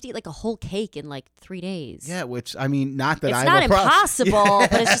otherwise you have to eat like a whole cake in like 3 days. Yeah, which I mean, not that it's not impossible,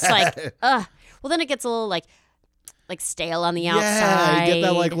 but it's just like, ugh. Well, then it gets a little like stale on the outside. Yeah, you get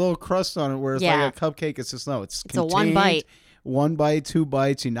that like little crust on it, where it's like a cupcake. It's just it's contained, a one bite, 2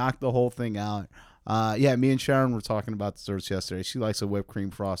 bites. You knock the whole thing out. Yeah, me and Sharon were talking about desserts yesterday. She likes a whipped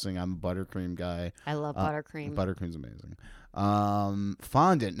cream frosting. I'm a buttercream guy. I love buttercream. Buttercream's amazing.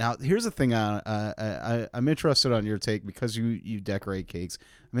 Fondant. Now, here's the thing. I'm interested on your take because you decorate cakes.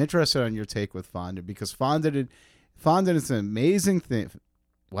 I'm interested on your take with fondant because fondant is an amazing thing.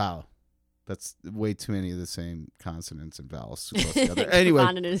 Wow, that's way too many of the same consonants and vowels close together.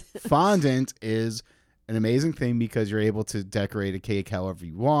 Anyway, fondant is an amazing thing because you're able to decorate a cake however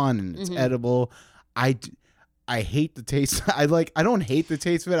you want and it's edible. I hate the taste. I don't hate the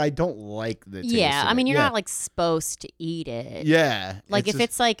taste of it. I don't like the taste. Yeah, of I mean, it. you're not like supposed to eat it. Yeah, like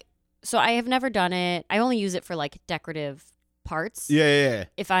it's like, so I have never done it. I only use it for like decorative parts. Yeah.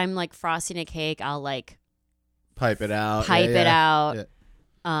 If I'm like frosting a cake, I'll like pipe it out,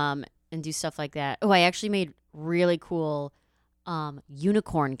 and do stuff like that. Oh, I actually made really cool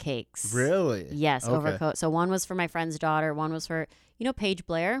unicorn cakes. Really? Yes, okay. overcoat. So one was for my friend's daughter. One was for Paige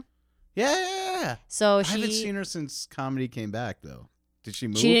Blair. Yeah. So I haven't seen her since comedy came back, though. Did she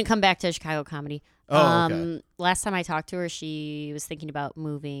move? She didn't come back to Chicago comedy. Oh, okay. Last time I talked to her, she was thinking about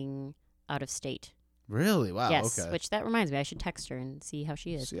moving out of state. Really? Wow. Yes. Okay. Which that reminds me, I should text her and see how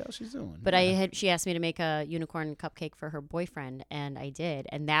she is. See how she's doing. But she asked me to make a unicorn cupcake for her boyfriend, and I did,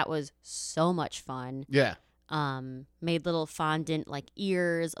 and that was so much fun. Yeah. Made little fondant like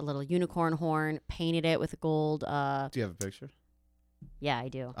ears, a little unicorn horn, painted it with gold. Do you have a picture? Yeah, I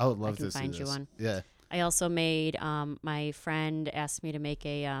do. I would love to see find this. You one. Yeah. I also made my friend asked me to make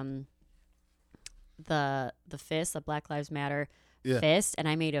a the fist, the Black Lives Matter fist, and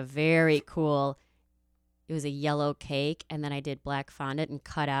I made a very cool. It was a yellow cake, and then I did black fondant and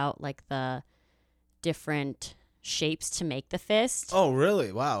cut out like the different shapes to make the fist. Oh,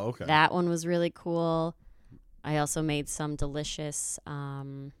 really? Wow. Okay. That one was really cool. I also made some delicious.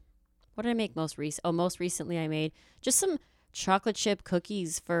 What did I make most recent? Oh, most recently I made just some chocolate chip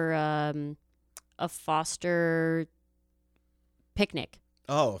cookies for a Foster picnic.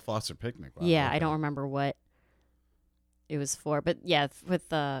 Oh, a Foster picnic. Wow, yeah, okay. I don't remember what it was for, but yeah, with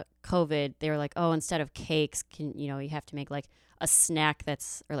COVID, they were like, oh, instead of cakes, you have to make like a snack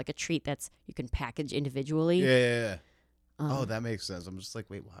or like a treat that's you can package individually. Yeah. Oh, that makes sense. I'm just like,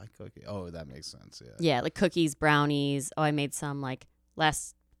 wait, why cookie? Oh, that makes sense. Yeah. Yeah, like cookies, brownies. Oh, I made some like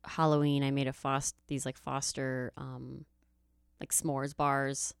last Halloween, I made these like Foster like s'mores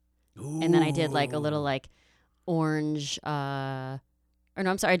bars. Ooh. And then I did like a little like orange or no,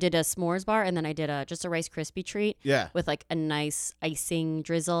 I'm sorry, I did a s'mores bar, and then I did just a Rice Krispie treat with like a nice icing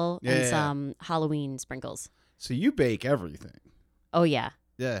drizzle and some Halloween sprinkles. So you bake everything. Oh yeah.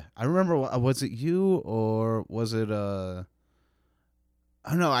 Yeah, I remember. Was it you or was it I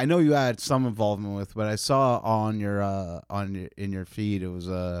don't know. I know you had some involvement with, but I saw on your in your feed it was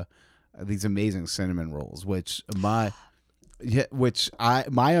these amazing cinnamon rolls, which my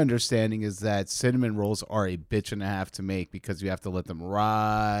understanding is that cinnamon rolls are a bitch and a half to make because you have to let them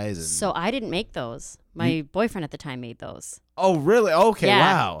rise. And so I didn't make those. My boyfriend at the time made those. Oh really? Okay, yeah.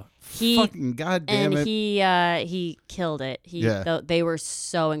 Wow. Fucking goddamn it! He killed it. They were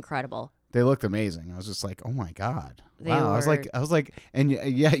so incredible. They looked amazing. I was just like, oh my god. Wow. I was like, and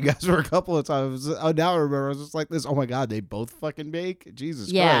yeah, you guys were a couple of times. Oh, now I remember. I was just like this. Oh my god, they both fucking bake.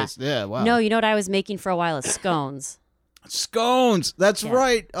 Jesus Christ. Yeah. Wow. No, you know what I was making for a while is scones. Scones. That's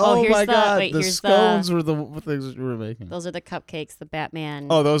right. Oh my god, the scones were the things that you were making. Those are the cupcakes, the Batman.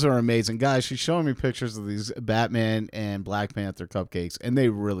 Oh, those are amazing, guys. She's showing me pictures of these Batman and Black Panther cupcakes, and they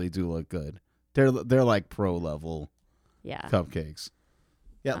really do look good. They're like pro level. Yeah. Cupcakes.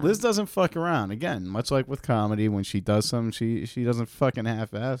 Yeah, Liz doesn't fuck around. Again, much like with comedy, when she does something, she doesn't fucking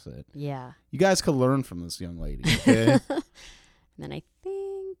half-ass it. Yeah. You guys could learn from this young lady, okay? And then I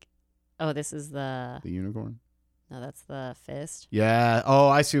think, this is the unicorn? No, that's the fist. Yeah. Oh,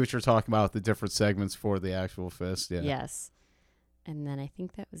 I see what you're talking about, the different segments for the actual fist. Yeah. Yes. And then I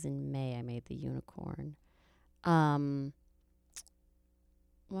think that was in May I made the unicorn.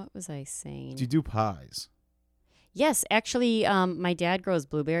 What was I saying? Did you do pies? Yes, actually, my dad grows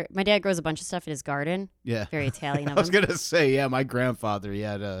blueberry. My dad grows a bunch of stuff in his garden. Yeah, very Italian of him. I was gonna say, yeah, my grandfather,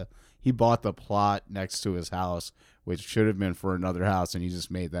 he bought the plot next to his house, which should have been for another house, and he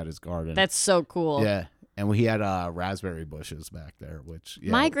just made that his garden. That's so cool. Yeah, and we had raspberry bushes back there, which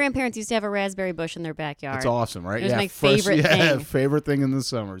my grandparents used to have a raspberry bush in their backyard. It's awesome, right? It was my favorite thing. Favorite thing in the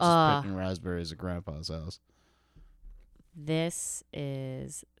summer, just picking raspberries at Grandpa's house. This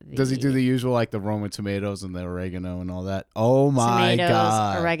is Does he do the usual, like the Roma tomatoes and the oregano and all that? Oh my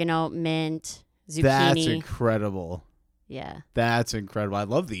god. Oregano, mint, zucchini. That's incredible. Yeah. That's incredible. I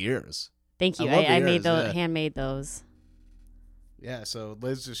love the ears. Thank you. I made those, handmade those. Yeah, so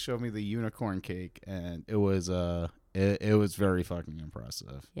Liz just showed me the unicorn cake, and it was it was very fucking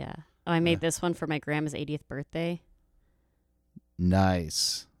impressive. Yeah. Oh, I made this one for my grandma's 80th birthday.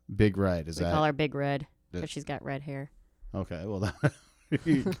 Nice. Big Red, we call her Big Red because she's got red hair. Okay, well,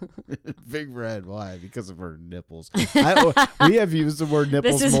 Big Red. Why? Because of her nipples. We have used the word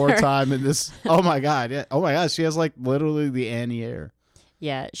nipples more time in this. Oh my god! Yeah. Oh my god! She has like literally the Annie hair.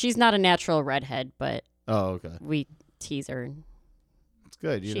 Yeah, she's not a natural redhead, but okay. We tease her. It's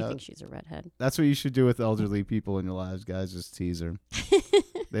good. She thinks she's a redhead. That's what you should do with elderly people in your lives, guys. Just tease her.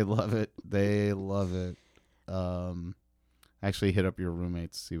 They love it. They love it. Actually, hit up your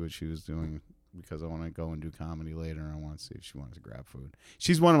roommate to see what she was doing, because I want to go and do comedy later, and I want to see if she wanted to grab food.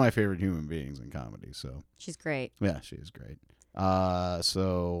 She's one of my favorite human beings in comedy, so. She's great. Yeah, she is great. But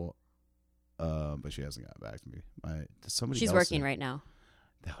she hasn't gotten back to me. She's working right now.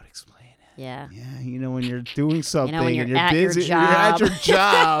 That would explain it. Yeah. Yeah, when you're doing something when and you're you're busy, you're at your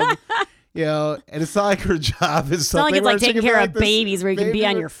job. And it's not like her job is something. It's not like it's like taking care of babies where you can be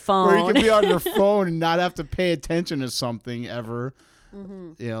on your phone. Where you can be on your phone and not have to pay attention to something ever.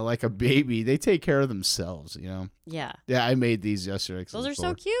 Mm-hmm. Like a baby, they take care of themselves. Yeah. Yeah, I made these yesterday. Those are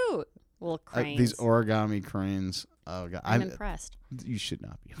so cute. Little cranes. These origami cranes. Oh god, I'm impressed. You should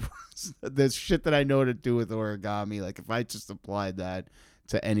not be impressed. The shit that I know to do with origami, like if I just applied that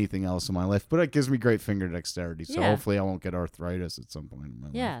to anything else in my life, but it gives me great finger dexterity. So hopefully I won't get arthritis at some point in my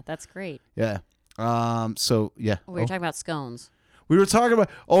life. Yeah, that's great. Yeah. So yeah. We were talking about scones. We were talking about.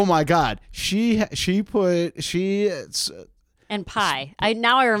 Oh my god, she and pie.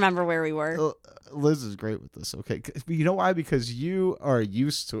 I remember where we were. Liz is great with this. Okay, you know why? Because you are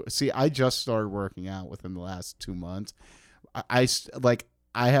used to it. See, I just started working out within the last 2 months.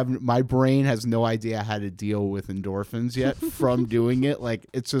 My brain has no idea how to deal with endorphins yet from doing it. Like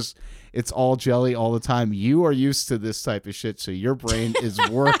it's all jelly all the time. You are used to this type of shit, so your brain is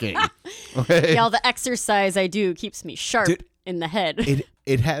working. Okay? Yeah, all the exercise I do keeps me sharp. In the head.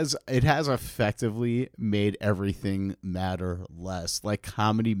 It has effectively made everything matter less. Like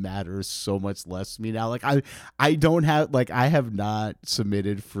comedy matters so much less to me now. Like I don't have I have not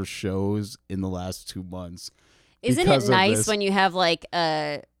submitted for shows in the last 2 months. Isn't it nice when you have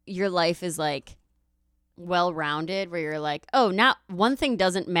your life is well-rounded, where you're like, oh, not one thing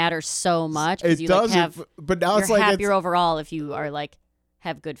doesn't matter so much because you but now you're it's like happier overall if you are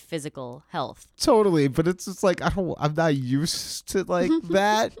have good physical health. Totally, but it's just like I'm not used to like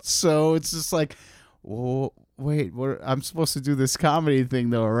that, so it's just like, well, wait, I'm supposed to do this comedy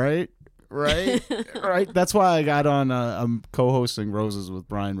thing though, right? Right. That's why I got on. I'm co-hosting Roses with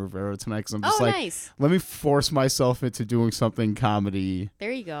Brian Rivera tonight because I'm just nice. Let me force myself into doing something comedy.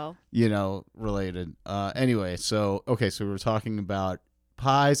 There you go. Related. Anyway, so we were talking about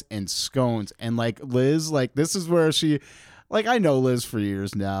pies and scones, and like Liz, like this is where she. Like, I know Liz for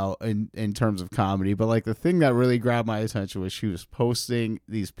years now in terms of comedy, but, like, the thing that really grabbed my attention was she was posting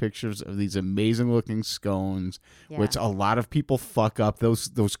these pictures of these amazing-looking scones, which a lot of people fuck up. Those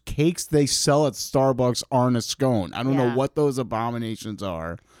cakes they sell at Starbucks aren't a scone. I don't know what those abominations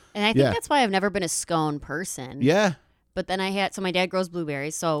are. And I think that's why I've never been a scone person. Yeah. But then my dad grows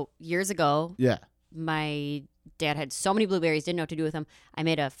blueberries. So, years ago, my dad had so many blueberries, didn't know what to do with them. I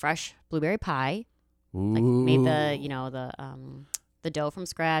made a fresh blueberry pie. Ooh. Like made the dough from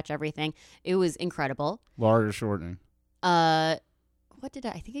scratch, everything. It was incredible. Lard or shortening? What did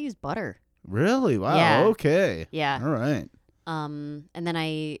I think I used butter. Really? Wow. Yeah. Okay. Yeah. All right. And then then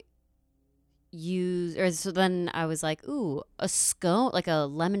I was like, ooh, a scone, like a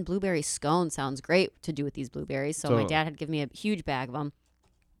lemon blueberry scone sounds great to do with these blueberries. So my dad had given me a huge bag of them,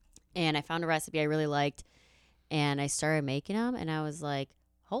 and I found a recipe I really liked, and I started making them, and I was like,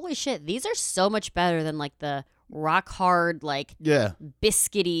 holy shit, these are so much better than like the rock hard, like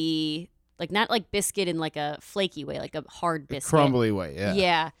biscuity, like not like biscuit in like a flaky way, like a hard biscuit. Crumbly way,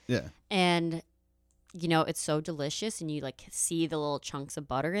 Yeah. Yeah. And, it's so delicious, and you like see the little chunks of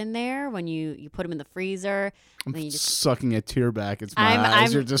butter in there when you put them in the freezer. I'm and you just sucking a tear back. It's my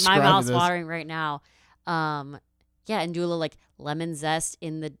eyes. You're describing my mouth's this. watering right now. And do a little like lemon zest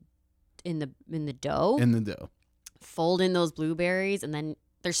in the dough. In the dough. Fold in those blueberries, and then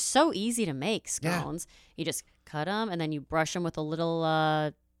they're so easy to make, scones. Yeah. You just cut them, and then you brush them with a little,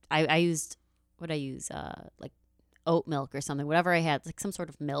 I used like oat milk or something, whatever I had, like some sort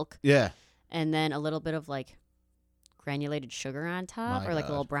of milk. Yeah. And then a little bit of like granulated sugar on top, or like a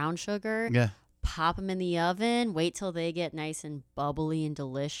little brown sugar. Yeah. Pop them in the oven, wait till they get nice and bubbly and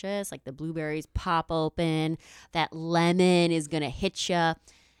delicious. Like the blueberries pop open, that lemon is going to hit you.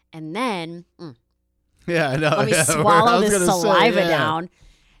 And then, yeah, I know. Let me swallow this saliva down.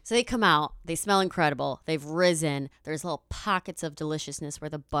 So they come out. They smell incredible. They've risen. There's little pockets of deliciousness where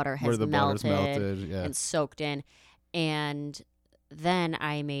the butter has melted and soaked in. And then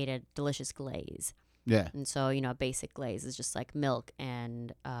I made a delicious glaze. Yeah. And so, a basic glaze is just like milk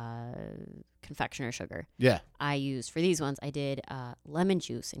and confectioner sugar. Yeah. I used, for these ones, I did lemon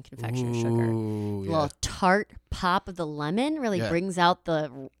juice and confectioner sugar. Ooh, The little tart pop of the lemon really brings out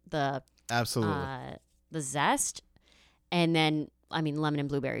the absolutely the zest. And then, lemon and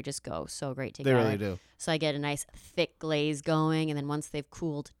blueberry just go so great together. They really do. So I get a nice thick glaze going, and then once they've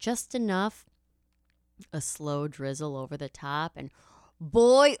cooled just enough, a slow drizzle over the top, and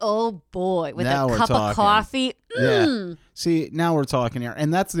boy, oh boy, with now a cup of coffee. Yeah. See, now we're talking here.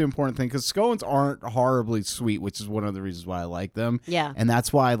 And that's the important thing, because scones aren't horribly sweet, which is one of the reasons why I like them. Yeah. And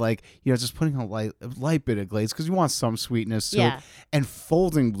that's why, like, just putting a light bit of glaze, because you want some sweetness. So, yeah. And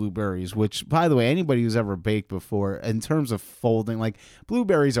folding blueberries, which, by the way, anybody who's ever baked before, in terms of folding, like,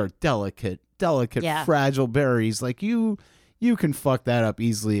 blueberries are delicate, fragile berries. Like, you can fuck that up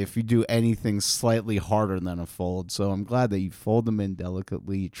easily if you do anything slightly harder than a fold. So I'm glad that you fold them in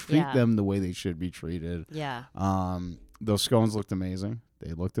delicately, treat them the way they should be treated. Yeah. Those scones looked amazing.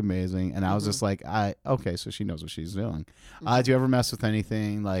 They looked amazing. And I was just like, okay, so she knows what she's doing. Do you ever mess with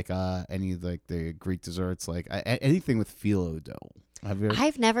anything like any of like the Greek desserts, like anything with phyllo dough?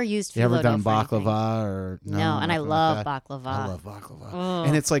 I've never used phyllo dough. You ever done baklava or no? And I love baklava. I love baklava. Oh.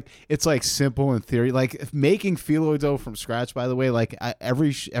 And it's like simple in theory. Like making phyllo dough from scratch, by the way, like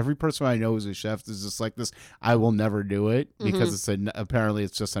every person I know who's a chef is just like this. I will never do it because apparently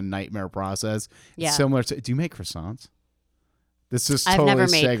it's just a nightmare process. Yeah. It's similar to, do you make croissants? This is I've totally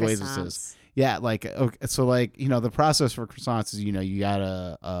never made segues croissants. to this. Yeah, like okay, so like the process for croissants is you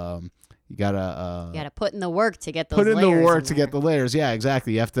gotta you gotta put in the work to get those put in layers the work in to there. get the layers. Yeah,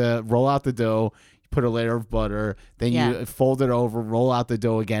 exactly. You have to roll out the dough, put a layer of butter, then you fold it over, roll out the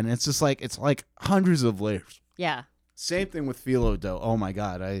dough again. And it's like hundreds of layers. Yeah. Same thing with phyllo dough. Oh my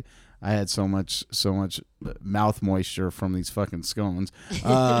god, I had so much mouth moisture from these fucking scones.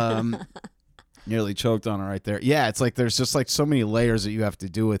 Nearly choked on it right there. Yeah, it's like there's just like so many layers that you have to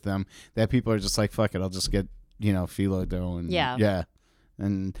do with them that people are just like, fuck it, I'll just get phyllo dough and yeah.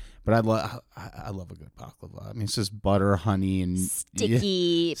 But I love a good baklava. I mean, it's just butter, honey, and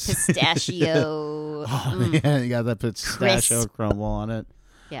sticky pistachio. Oh man, you got that pistachio crumble on it.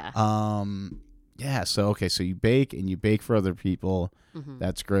 Yeah. Yeah. So okay. So you bake and you bake for other people. Mm-hmm.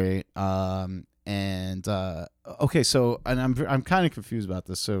 That's great. Okay. So and I'm kind of confused about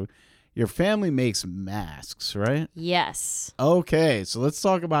this. So your family makes masks, right? Yes. Okay. So let's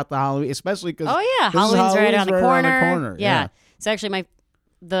talk about the Halloween, especially because Oh yeah, Halloween's right around the corner. Yeah. So actually,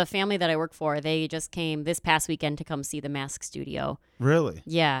 the family that I work for, they just came this past weekend to come see the mask studio. Really?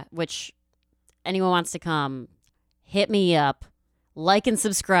 Yeah. Which anyone wants to come, hit me up. Like and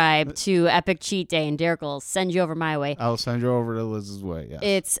subscribe to Epic Cheat Day, and Derek will send you over my way. I'll send you over to Liz's way.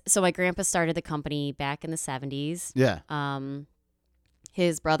 Yeah. So my grandpa started the company back in the 70s. Yeah.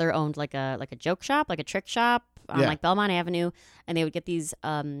 His brother owned like a joke shop, like a trick shop on like Belmont Avenue, and they would get these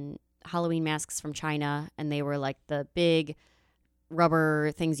Halloween masks from China, and they were like the big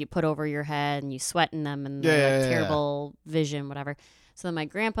rubber things you put over your head, and you sweat in them, and terrible vision, whatever. So then my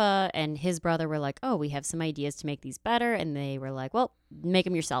grandpa and his brother were like, oh, we have some ideas to make these better. And they were like, well, make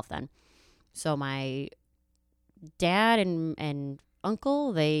them yourself then. So my dad and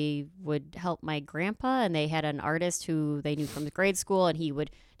uncle, they would help my grandpa. And they had an artist who they knew from the grade school. And he would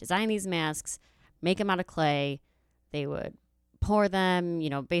design these masks, make them out of clay. They would pour them,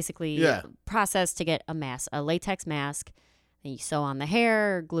 basically process to get a latex mask. And you sew on the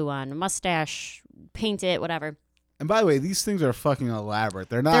hair, glue on a mustache, paint it, whatever. And by the way, these things are fucking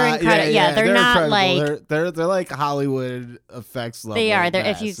elaborate. They're not. They're incredible. Yeah, they're not incredible. like they're like Hollywood effects level. They are.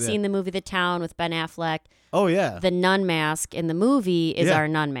 Masks, if you've seen the movie The Town with Ben Affleck, oh yeah, the nun mask in the movie is our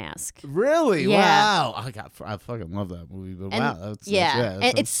nun mask. Really? Yeah. Wow. I fucking love that movie. But wow,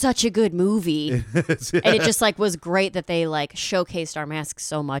 and it's such a good movie. And it just like was great that they like showcased our masks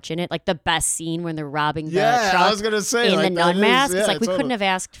so much in it. Like the best scene when they're robbing the truck. I was gonna say in like, the nun mask. It's like we totally. couldn't have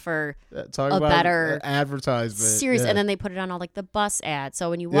asked for Talk a about better advertisement. Serious. Yeah. And then they put it on all like the bus ads. So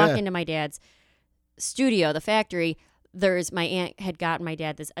when you walk into my dad's studio, the factory, my aunt had gotten my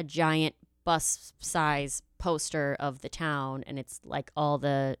dad a giant bus size poster of the town, and it's like all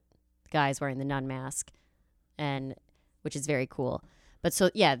the guys wearing the nun mask, and which is very cool. But so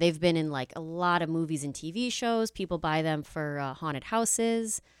yeah, they've been in like a lot of movies and TV shows. People buy them for haunted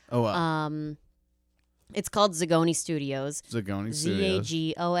houses. Oh wow. It's called Zagone Studios. Zagone Studios.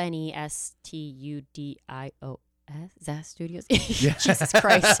 ZAGONE Zaz Studios. Jesus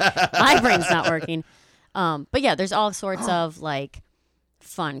Christ, my brain's not working. But yeah, there's all sorts of like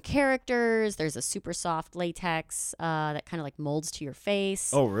fun characters. There's a super soft latex that kind of like molds to your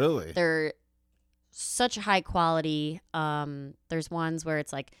face. Oh really? They're such high quality. There's ones where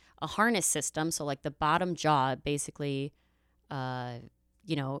it's like a harness system, so like the bottom jaw basically,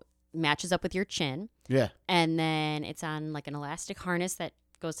 matches up with your chin. Yeah. And then it's on like an elastic harness that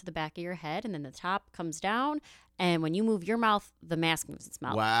goes to the back of your head, and then the top comes down. And when you move your mouth, the mask moves its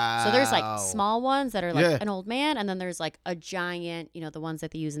mouth. Wow. So there's like small ones that are like an old man, and then there's like a giant, the ones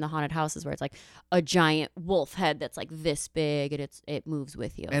that they use in the haunted houses where it's like a giant wolf head that's like this big, and it moves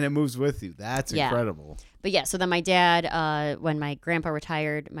with you. And it moves with you. That's incredible. But yeah, so then my dad, when my grandpa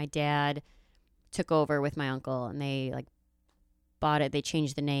retired, my dad took over with my uncle, and they like bought it. They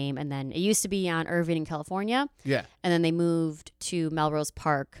changed the name, and then it used to be on Irving in California. Yeah. And then they moved to Melrose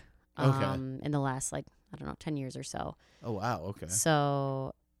Park Okay. in the last 10 years or so. Oh wow. Okay.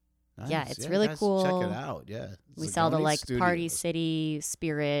 So Nice. yeah, it's really guys, cool. Check it out. Yeah. We sell to Zagone like Studios. Party City,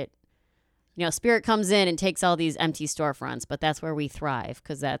 Spirit. Spirit comes in and takes all these empty storefronts, but that's where we thrive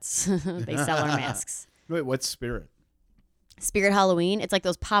because that's they sell our masks. Wait, what's Spirit? Spirit Halloween. It's like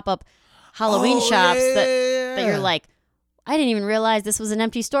those pop-up Halloween shops that you're like, I didn't even realize this was an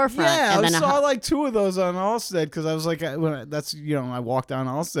empty storefront. Yeah, and I then saw like two of those on Allsted because I was like, I walked down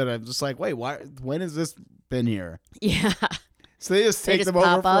Allsted. I'm just like, wait, why? When has this been here? Yeah. So they just take them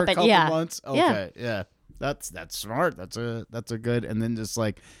over for a couple months. Okay, yeah, that's smart. That's a good, and then just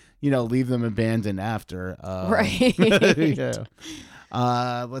like, leave them abandoned after. Right. Yeah.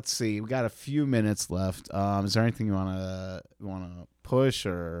 Let's see. We got a few minutes left. Is there anything you wanna push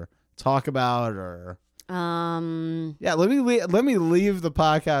or talk about or? Yeah, let me leave the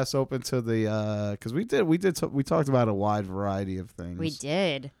podcast open to the because we talked about a wide variety of things. We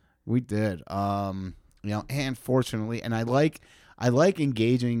did. And fortunately, and I like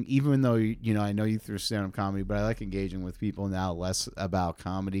engaging, even though I know you through stand-up comedy, but I like engaging with people now less about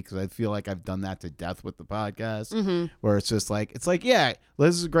comedy because I feel like I've done that to death with the podcast, where it's just like yeah,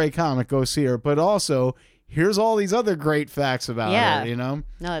 Liz is a great comic, go see her, but also here's all these other great facts about her. No,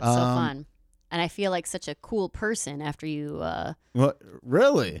 it's so fun. And I feel like such a cool person after you what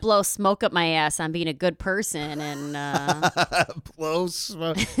really blow smoke up my ass on being a good person and blow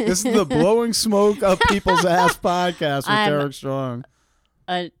smoke. This is the blowing smoke up people's ass podcast with Derek Strong.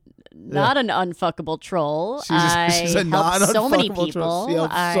 not an unfuckable troll. She's a help so many non-unfuckable people. troll. She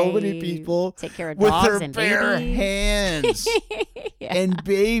helps so many people Take care of with dogs her and bare babies. hands and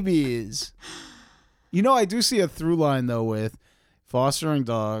babies. You know, I do see a through line though with fostering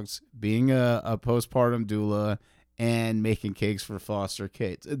dogs, being a postpartum doula, and making cakes for foster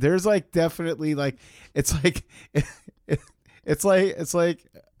kids. There's like definitely like it's like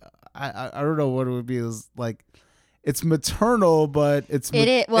I don't know what it would be. It's like it's maternal, but it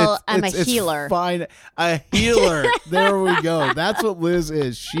is. Well, I'm a it's healer. Fine, a healer. There we go. That's what Liz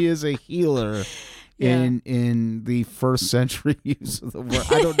is. She is a healer. In the first century use of the word,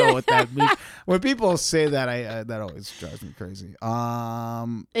 I don't know what that means. When people say that, that always drives me crazy.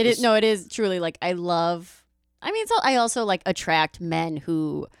 It is no, it is truly like I love. I mean, so I also like attract men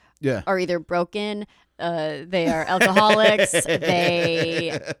who are either broken, they are alcoholics,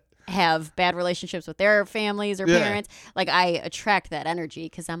 they have bad relationships with their families or parents. Like I attract that energy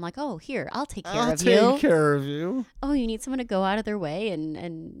because I'm like, oh, here, I'll take care of you. I'll take care of you. Oh, you need someone to go out of their way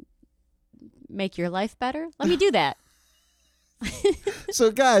and make your life better? Let me do that.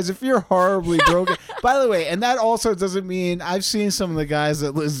 So guys, if you're horribly broken, by the way, and that also doesn't mean I've seen some of the guys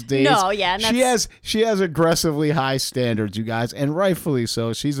that Liz dates. No, yeah, and she has aggressively high standards, you guys, and rightfully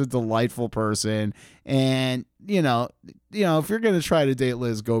so. She's a delightful person, and you know, if you're gonna try to date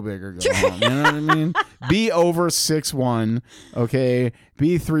Liz, go big or go home. You know what I mean? Be over 6'1", okay?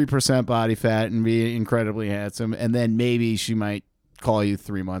 Be 3% body fat and be incredibly handsome, and then maybe she might call you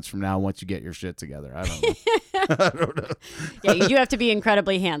 3 months from now once you get your shit together. I don't know. I don't know. Yeah, you do have to be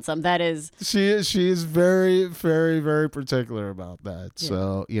incredibly handsome. That is. She is very, very, very particular about that. Yeah.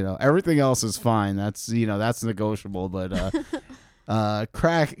 So, everything else is fine. That's, that's negotiable. But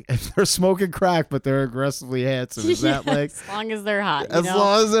crack, if they're smoking crack, but they're aggressively handsome. Is that like. As long as they're hot. As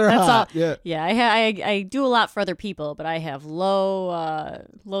long as they're hot. All, yeah. Yeah. I do a lot for other people, but I have low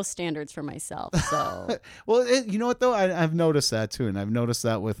standards for myself. So. Well, you know what, though? I've noticed that, too. And I've noticed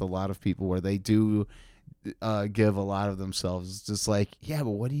that with a lot of people where they do give a lot of themselves. It's just like, yeah,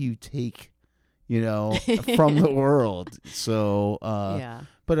 but what do you take, from the world? So, yeah.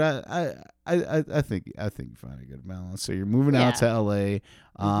 But I think you find a good balance. So you're moving out to LA.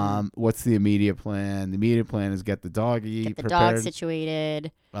 What's the immediate plan? The immediate plan is get the doggy get the prepared. dog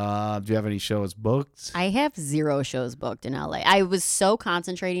situated. Do you have any shows booked? I have 0 shows booked in LA. I was so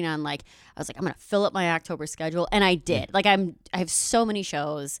concentrating on I was like, I'm gonna fill up my October schedule, and I did. Like I have so many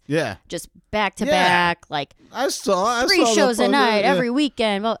shows. Yeah. Just back to back. Like I saw 3 shows a night every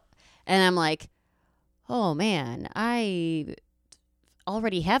weekend. Well, and I'm like, oh man, I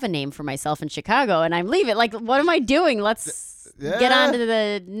already have a name for myself in Chicago, and I'm leaving. Like, what am I doing? Let's get on to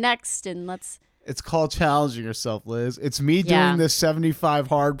the next, and let's. It's called challenging yourself, Liz. It's me doing this 75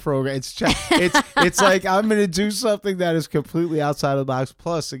 hard program. It's like I'm going to do something that is completely outside of the box.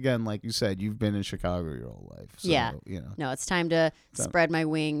 Plus, again, like you said, you've been in Chicago your whole life. So, No, it's time to spread my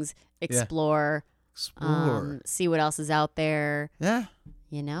wings, explore, see what else is out there. Yeah.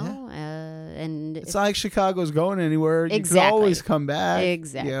 And it's not like Chicago's going anywhere. You can always come back.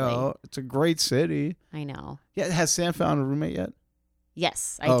 Exactly. It's a great city. I know. Yeah. Has Sam found a roommate yet?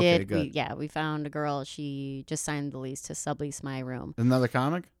 Yes, I did. Good. We found a girl. She just signed the lease to sublease my room. Another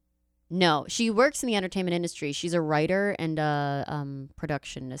comic? No, she works in the entertainment industry. She's a writer and a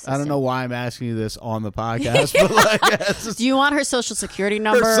production assistant. I don't know why I'm asking you this on the podcast. But do you want her social security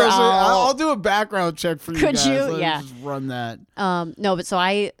number? I'll do a background check for you guys. Could you? Let's just run that. No,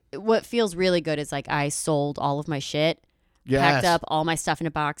 but what feels really good is I sold all of my shit, packed up all my stuff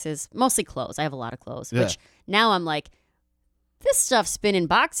into boxes, mostly clothes. I have a lot of clothes, which now I'm like, this stuff's been in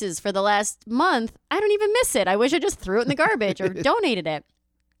boxes for the last month. I don't even miss it. I wish I just threw it in the garbage or donated it.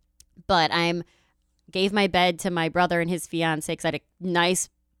 But gave my bed to my brother and his fiance because I had a nice,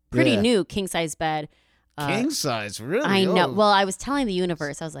 pretty new king-size bed. King size, really? I know. Well, I was telling the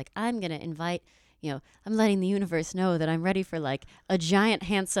universe, I was like, I'm going to invite, I'm letting the universe know that I'm ready for a giant,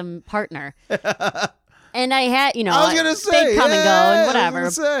 handsome partner. And I had, I was gonna say, they come and go and whatever. I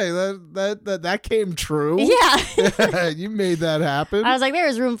was gonna say that came true. Yeah, you made that happen. I was like, there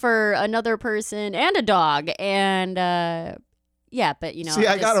is room for another person and a dog, and but See,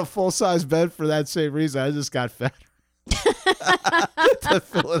 I got a full size bed for that same reason. I just got fat to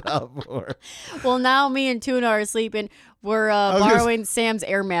fill it out more. Well, now me and Tuna are sleeping. We're borrowing Sam's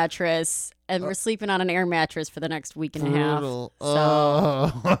air mattress. And we're sleeping on an air mattress for the next week and a half.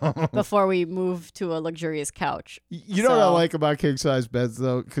 So before we move to a luxurious couch. You know what I like about king size beds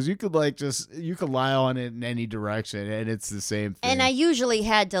though, because you could you could lie on it in any direction, and it's the same thing. And I usually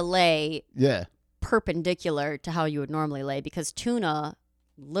had to lay perpendicular to how you would normally lay because Tuna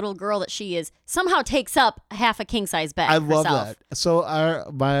little girl that she is, somehow takes up half a king size bed. I love herself. that. So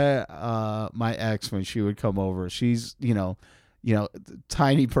my ex, when she would come over, she's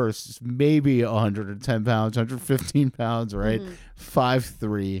tiny person, maybe 110 pounds, 115 pounds, right?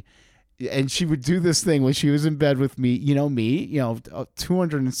 5'3". And she would do this thing when she was in bed with me, a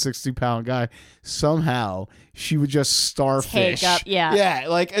 260-pound guy. Somehow she would just starfish. Take up, yeah. Yeah,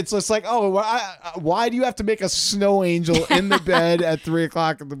 like it's just like, oh, why do you have to make a snow angel in the bed at 3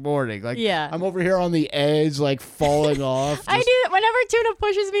 o'clock in the morning? Like, Yeah. I'm over here on the edge, like falling off. I do that whenever Tuna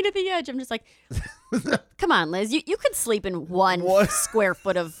pushes me to the edge. I'm just like, come on, Liz. You could sleep in one square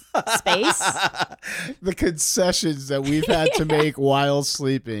foot of space. The concessions that we've had to make while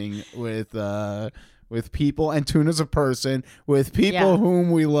sleeping with people, and Tuna's a person, with people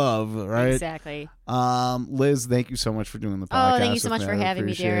whom we love, right? Exactly. Liz, thank you so much for doing the podcast. Oh, thank you so much for having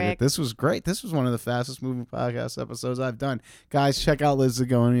me, Derek. This was great. This was one of the fastest moving podcast episodes I've done. Guys, check out Liz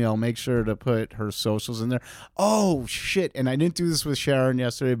Zagone. I'll make sure to put her socials in there. Oh, shit. And I didn't do this with Sharon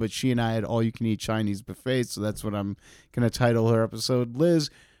yesterday, but she and I had all-you-can-eat Chinese buffet, so that's what I'm going to title her episode. Liz,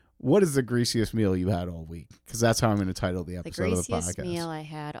 what is the greasiest meal you had all week? Because that's how I'm going to title the episode of the podcast. The greasiest meal I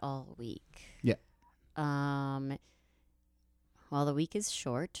had all week. Yeah. Well, the week is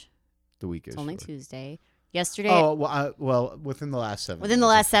short. The week is It's only short. Tuesday. Yesterday. Oh, well, within the last 7 within days. the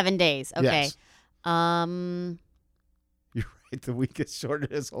last 7 days. Okay. Yes. You're right. The week is short.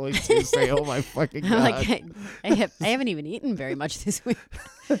 It is only Tuesday. Oh my fucking god! Like, I haven't even eaten very much this week.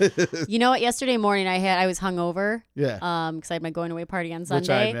 You know what? Yesterday morning I was hungover. Yeah. Because I had my going away party on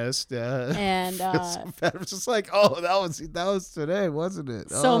Sunday. Which I missed. Yeah. And So bad. I was just like, oh, that was today, wasn't it?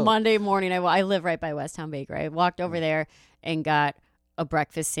 So Oh. Monday morning, I live right by West Town Bakery. I walked over there and got a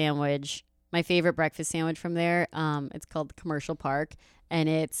breakfast sandwich. My favorite breakfast sandwich from there. It's called the Commercial Park, and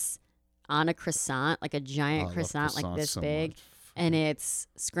it's on a croissant, like a giant Oh, I love croissant like croissants this so big. much. And it's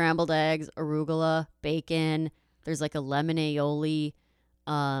scrambled eggs, arugula, bacon. There's like a lemon aioli,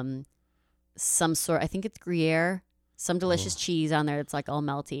 some sort. I think it's Gruyere. Some delicious cheese on there that's like all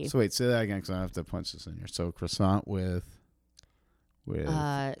melty. So wait, say that again, because I have to punch this in here. So croissant with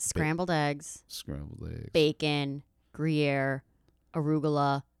Scrambled eggs, scrambled eggs, bacon, Gruyere,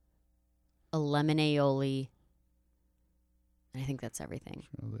 arugula, a lemon aioli. I think that's everything.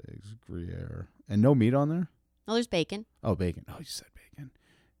 scrambled eggs, Gruyere, and no meat on there. Oh, there's bacon. Oh, bacon. Oh, you said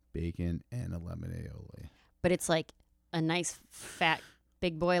bacon, and a lemon aioli. But it's like a nice fat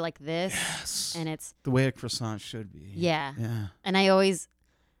big boy like this. Yes. And it's The way a croissant should be. yeah. Yeah. And I always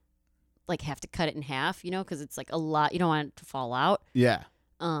like have to cut it in half, because it's like a lot. You don't want it to fall out. Yeah.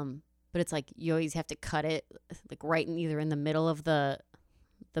 But it's like you always have to cut it like right in either in the middle of the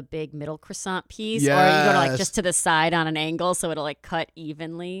big middle croissant piece, or you go to like just to the side on an angle so it'll like cut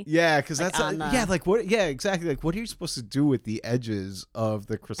evenly. Yeah, because Like that's on the- like what? Yeah, exactly. Like, what are you supposed to do with the edges of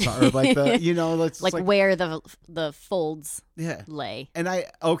the croissant, or like the let's Like where the folds yeah. lay. And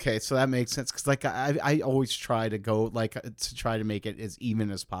so that makes sense, because like I always try to go like to try to make it as even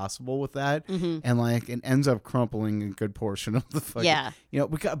as possible with that, and like it ends up crumpling a good portion of the fucking, Yeah.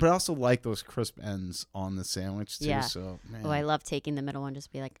 but I also like those crisp ends on the sandwich too. Yeah. So man, Oh, I love taking the middle one, just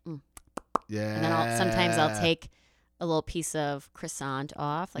be like, yeah. and then sometimes I'll take a little piece of croissant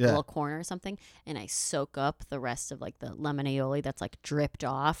off, like a Yeah. little corner or something, and I soak up the rest of like the lemon aioli that's like dripped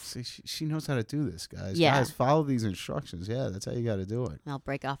off. See, she knows how to do this, guys. Yeah. Guys, follow these instructions. Yeah, that's how you got to do it. And I'll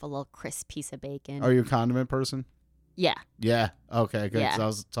break off a little crisp piece of bacon. Are you a condiment person? Yeah. Yeah. Okay. Good. Yeah. 'Cause I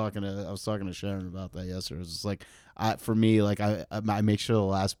was talking to Sharon about that yesterday. It was just like, for me, like I make sure the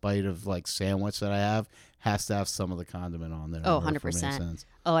last bite of like sandwich that I have has to have some of the condiment on there. Oh, in order for it to make 100%. sense.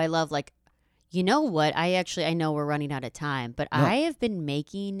 Oh, I love like, you know what? I know we're running out of time, but I have been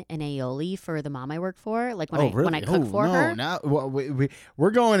making an aioli for the mom I work for. Like when I cook for her. Now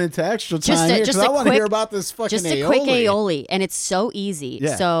we're going into extra time here, just 'cause a I want to quick- hear about this fucking Just a aioli. quick aioli, and it's so easy.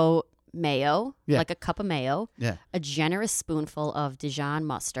 Yeah. So mayo, Yeah. like a cup of mayo, Yeah. a generous spoonful of Dijon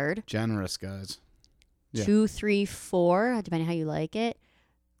mustard, Generous, guys. Yeah. 2, 3, 4, depending how you like it,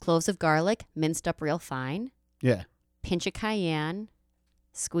 cloves of garlic, minced up real fine, Yeah. pinch of cayenne,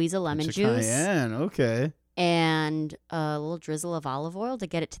 squeeze of lemon Pinch of juice, Cayenne. Okay. and a little drizzle of olive oil to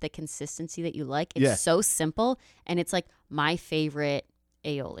get it to the consistency that you like. It's Yeah. so simple, and it's like my favorite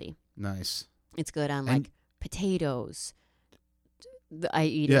aioli. Nice. It's good on And- like potatoes. I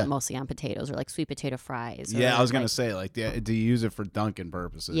eat Yeah. it mostly on potatoes or like sweet potato fries. Yeah, or, I was gonna like- say like, do you use it for Dunkin'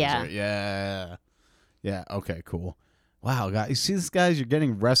 purposes? Yeah. or- yeah. Okay. Cool. Wow, guys. You see this, guys? You're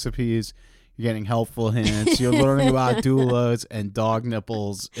getting recipes. You're getting helpful hints. You're learning about doulas and dog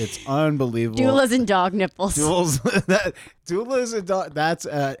nipples. It's unbelievable. Doulas and dog nipples. Doulas and dog. That's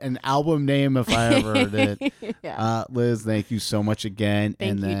an album name if I ever heard it. Yeah. Liz, thank you so much again.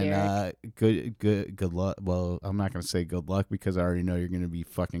 Thank and you, then good luck. Well, I'm not gonna say good luck because I already know you're gonna be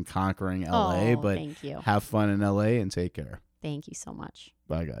fucking conquering LA. Oh, but thank you. have fun in LA and take care. Thank you so much.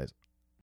 Bye, guys.